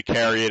not going to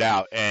carry it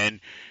out.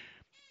 And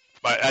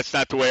that's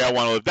not the way I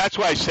want to live. That's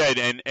why I said,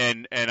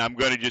 and I'm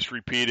going to just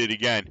repeat it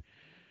again.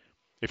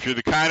 If you're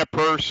the kind of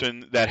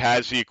person that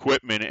has the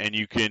equipment and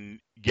you can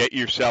get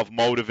yourself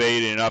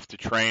motivated enough to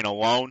train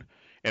alone,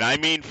 and I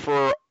mean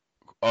for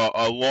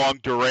a long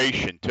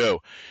duration too,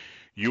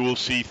 you will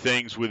see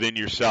things within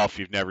yourself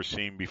you've never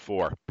seen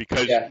before.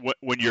 Because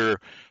when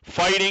you're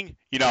fighting,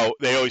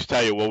 they always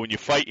tell you, well, when you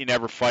fight, you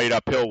never fight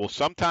uphill. Well,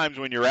 sometimes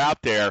when you're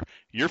out there,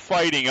 you're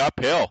fighting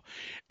uphill.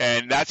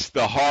 And that's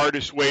the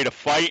hardest way to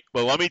fight.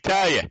 But let me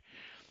tell you,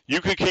 you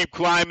can keep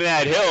climbing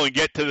that hill and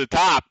get to the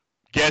top.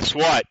 Guess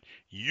what?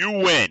 You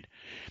win.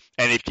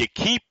 And if you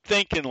keep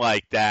thinking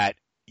like that,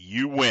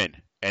 you win.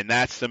 And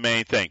that's the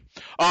main thing.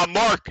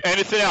 Mark,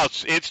 anything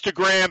else?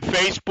 Instagram,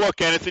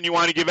 Facebook, anything you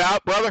want to give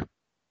out, brother?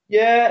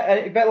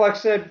 Yeah, but like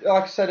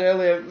I said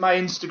earlier, my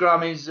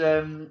Instagram is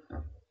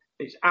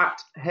it's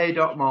at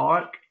Haydock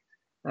Mark.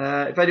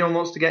 If anyone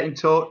wants to get in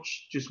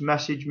touch, just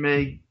message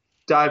me,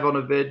 dive on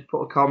a vid,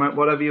 put a comment,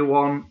 whatever you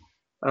want.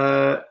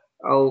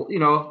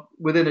 I'll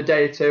within a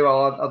day or two,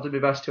 I'll do my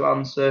best to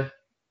answer.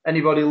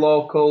 Anybody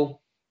local,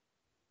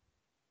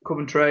 come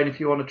and train if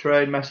you want to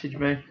train. Message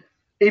me.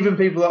 even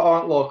people that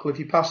aren't local, if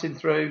you're passing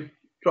through,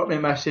 drop me a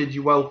message.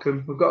 You're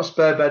welcome. We've got a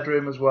spare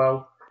bedroom as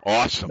well.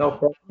 Awesome. No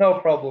problem. No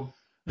problem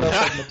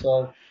at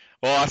all.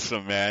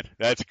 Awesome, man.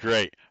 That's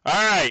great. All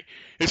right.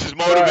 This is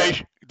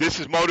Motivation. Right. This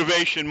is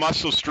Motivation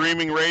Muscle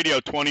Streaming Radio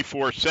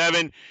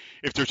 24/7.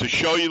 If there's a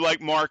show you like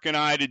Mark and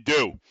I to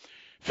do,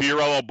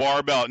 Fiorillo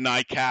Barbell at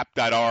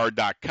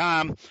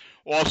NICAP.R.com.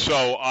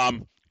 Also,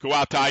 go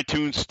out to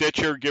iTunes,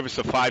 Stitcher, give us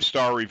a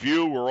 5-star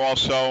review. We're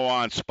also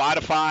on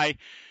Spotify,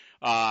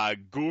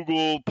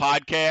 Google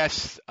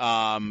Podcasts,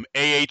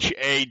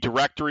 AHA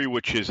directory,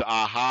 which is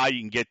AHA. You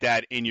can get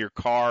that in your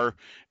car,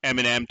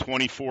 M&M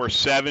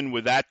 24/7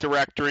 with that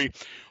directory.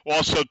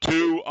 Also,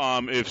 too,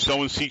 if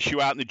someone seeks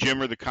you out in the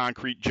gym or the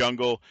concrete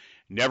jungle,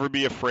 never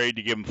be afraid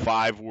to give them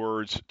 5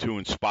 words to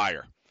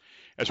inspire.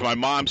 As my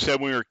mom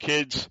said when we were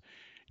kids,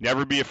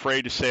 never be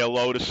afraid to say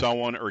hello to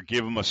someone or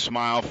give them a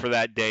smile for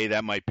that day.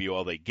 That might be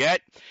all they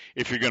get.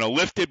 If you're going to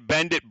lift it,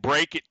 bend it,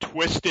 break it,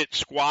 twist it,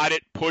 squat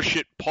it, push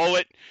it, pull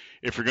it.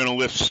 If you're going to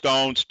lift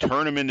stones,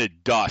 turn them into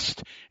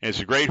dust. And as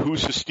the great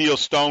Husa Steel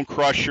Stone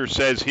Crusher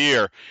says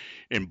here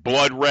in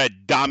Blood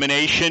Red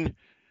Domination,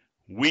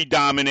 we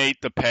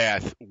dominate the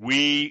path.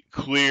 We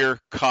clear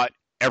cut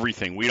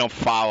everything. We don't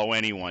follow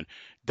anyone.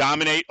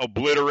 Dominate,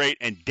 obliterate,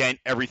 and dent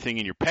everything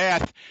in your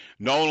path.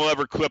 No one will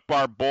ever clip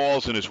our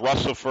balls. And as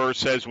Russell Furr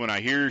says, when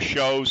I hear your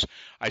shows,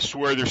 I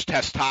swear there's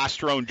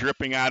testosterone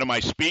dripping out of my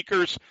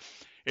speakers.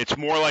 It's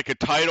more like a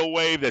tidal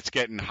wave that's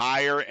getting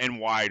higher and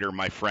wider,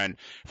 my friend.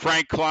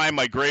 Frank Klein,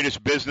 my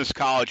greatest business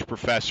college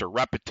professor.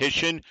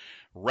 Repetition,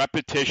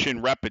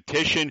 repetition,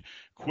 repetition.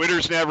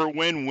 Quitters never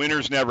win.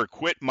 Winners never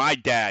quit. My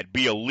dad,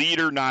 be a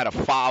leader, not a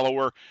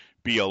follower.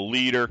 Be a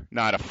leader,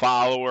 not a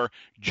follower.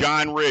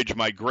 John Ridge,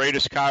 my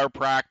greatest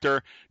chiropractor,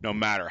 no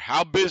matter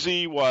how busy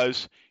he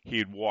was,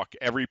 he'd walk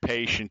every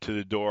patient to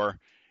the door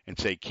and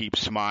say, keep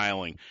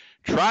smiling.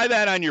 Try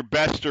that on your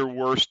best or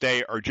worst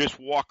day, or just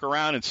walk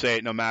around and say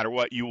it no matter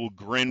what. You will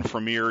grin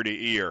from ear to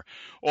ear.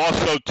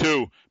 Also,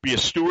 too, be a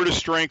steward of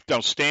strength.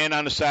 Don't stand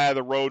on the side of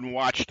the road and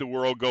watch the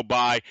world go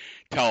by.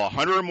 Tell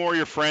 100 or more of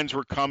your friends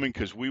we're coming,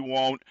 because we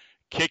won't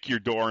kick your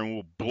door and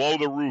we'll blow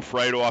the roof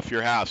right off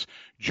your house.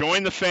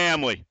 Join the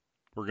family.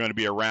 We're going to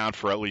be around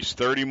for at least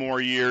 30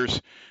 more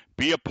years.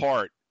 Be a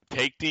part.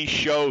 Take these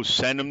shows.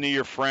 Send them to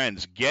your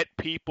friends. Get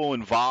people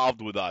involved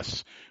with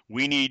us.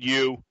 We need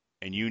you,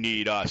 and you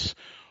need us.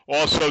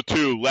 Also,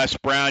 too, Les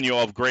Brown, you all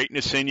have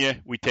greatness in you.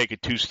 We take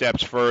it 2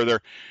 steps further.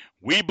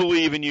 We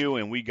believe in you,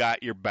 and we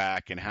got your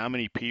back. And how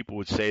many people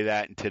would say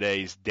that in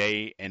today's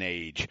day and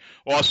age?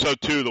 Also,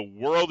 too, the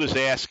world is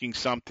asking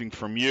something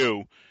from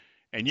you,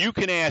 and you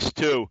can ask,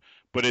 too.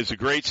 But as the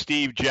great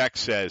Steve Jeck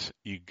says,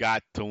 you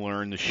got to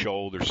learn to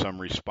shoulder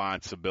some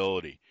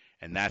responsibility,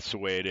 and that's the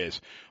way it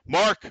is.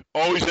 Mark,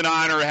 always an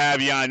honor to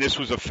have you on. This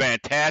was a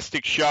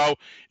fantastic show.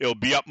 It'll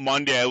be up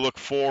Monday. I look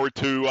forward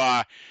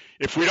to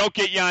if we don't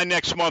get you on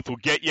next month, we'll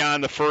get you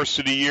on the first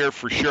of the year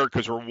for sure,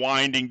 because we're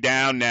winding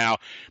down now.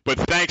 But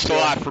thanks a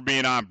lot for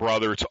being on,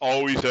 brother. It's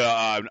always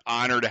an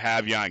honor to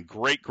have you on.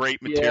 Great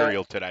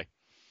material today.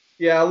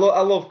 Yeah, I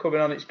love coming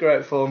on. It's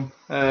great fun,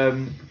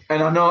 and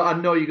I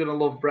know you're going to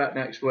love Brett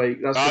next week.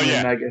 That's going to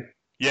be mega.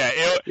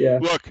 Yeah,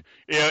 look,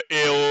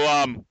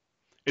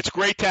 it's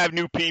great to have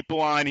new people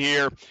on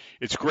here.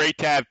 It's great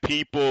to have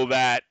people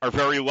that are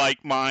very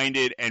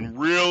like-minded and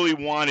really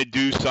want to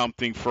do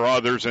something for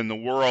others in the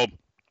world,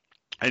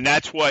 and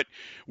that's what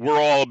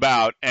we're all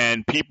about.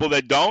 And people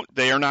that don't,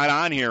 they are not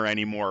on here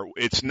anymore.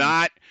 It's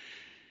not.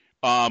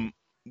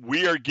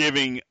 We are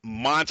giving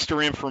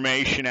monster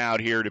information out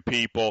here to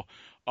people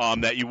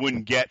that you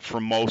wouldn't get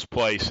from most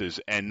places,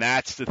 and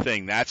that's the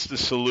thing. That's the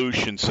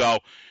solution. So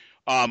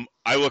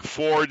I look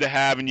forward to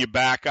having you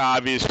back,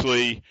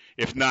 obviously.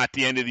 If not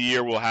the end of the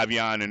year, we'll have you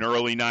on in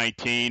early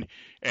 19.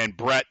 And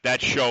Brett,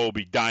 that show will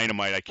be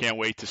dynamite. I can't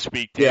wait to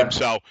speak to him.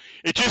 So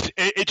it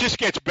just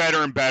gets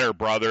better and better,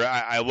 brother.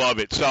 I love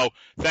it. So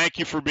thank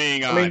you for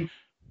being on.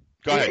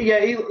 Go ahead. Yeah,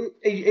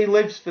 he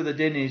lives for the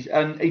dinnies,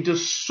 and he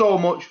does so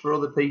much for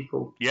other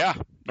people. Yeah.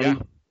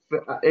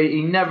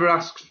 He never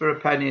asks for a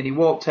penny, and he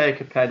won't take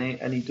a penny,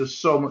 and he does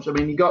so much. I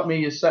mean, he got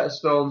me a set of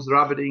stones. They're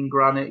Aberdeen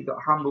granite. He got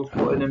handles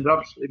put in them. They're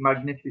absolutely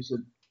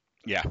magnificent.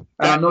 Yeah. And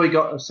I know he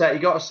got a set. He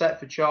got a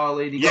set for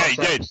Charlie. And he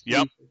did.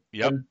 Yep.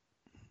 And,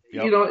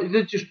 you know,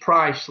 they're just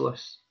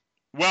priceless.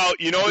 Well,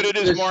 you know what it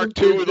is, Mark,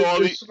 too, with all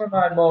these. Some of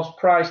my most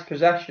prized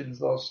possessions,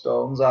 those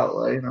stones out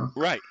there, you know.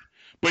 Right.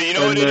 But you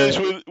know what it is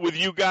with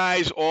you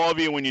guys, all of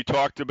you, when you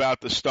talked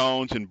about the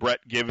stones and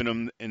Brett giving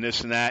them and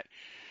this and that.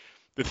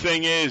 The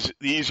thing is,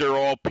 these are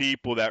all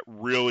people that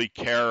really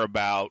care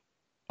about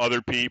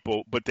other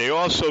people, but they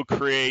also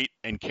create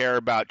and care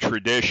about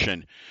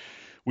tradition.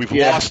 We've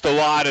lost a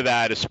lot of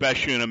that,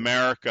 especially in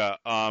America,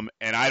 and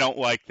I don't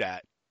like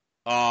that.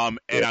 And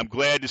I'm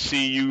glad to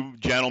see you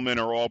gentlemen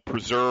are all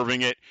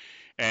preserving it.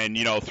 And,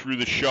 you know, through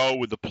the show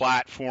with the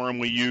platform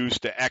we use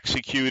to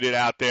execute it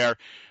out there,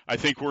 I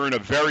think we're in a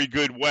very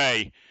good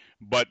way,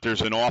 but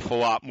there's an awful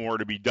lot more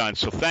to be done.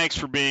 So thanks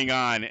for being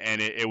on,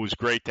 and it was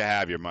great to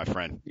have you, my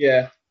friend.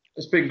 Yeah,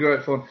 it's been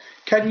great fun.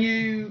 Can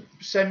you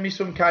send me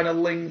some kind of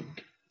link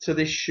to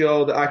this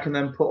show that I can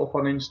then put up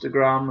on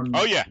Instagram. And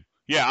oh yeah,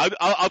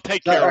 I'll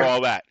take care of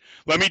all that.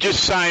 Let me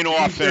just sign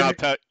off, and I'll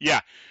tell.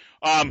 Yeah.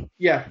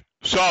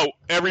 So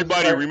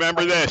everybody,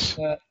 remember this: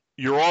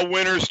 you're all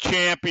winners,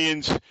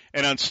 champions,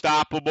 and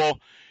unstoppable.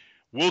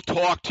 We'll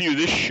talk to you.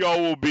 This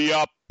show will be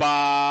up.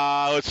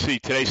 Let's see,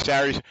 today's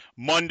Saturday,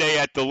 Monday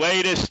at the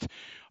latest.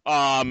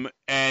 And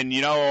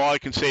all I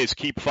can say is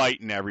keep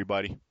fighting,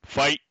 everybody.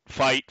 Fight,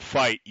 fight,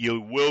 fight.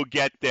 You will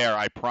get there,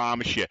 I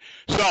promise you.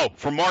 So,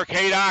 for Mark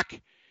Haydock,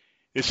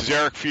 this is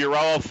Eric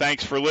Fiorillo.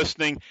 Thanks for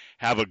listening.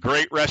 Have a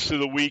great rest of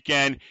the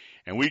weekend.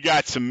 And we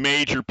got some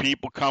major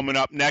people coming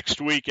up next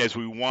week as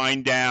we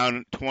wind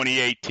down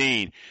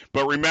 2018.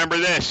 But remember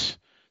this,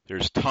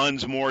 there's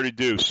tons more to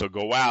do, so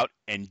go out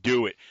and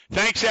do it.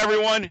 Thanks,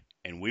 everyone,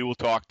 and we will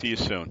talk to you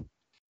soon.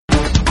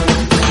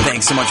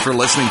 Thanks so much for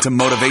listening to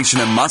Motivation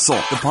and Muscle,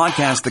 the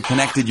podcast that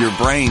connected your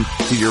brain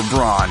to your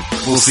brawn.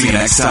 We'll see you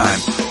next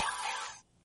time.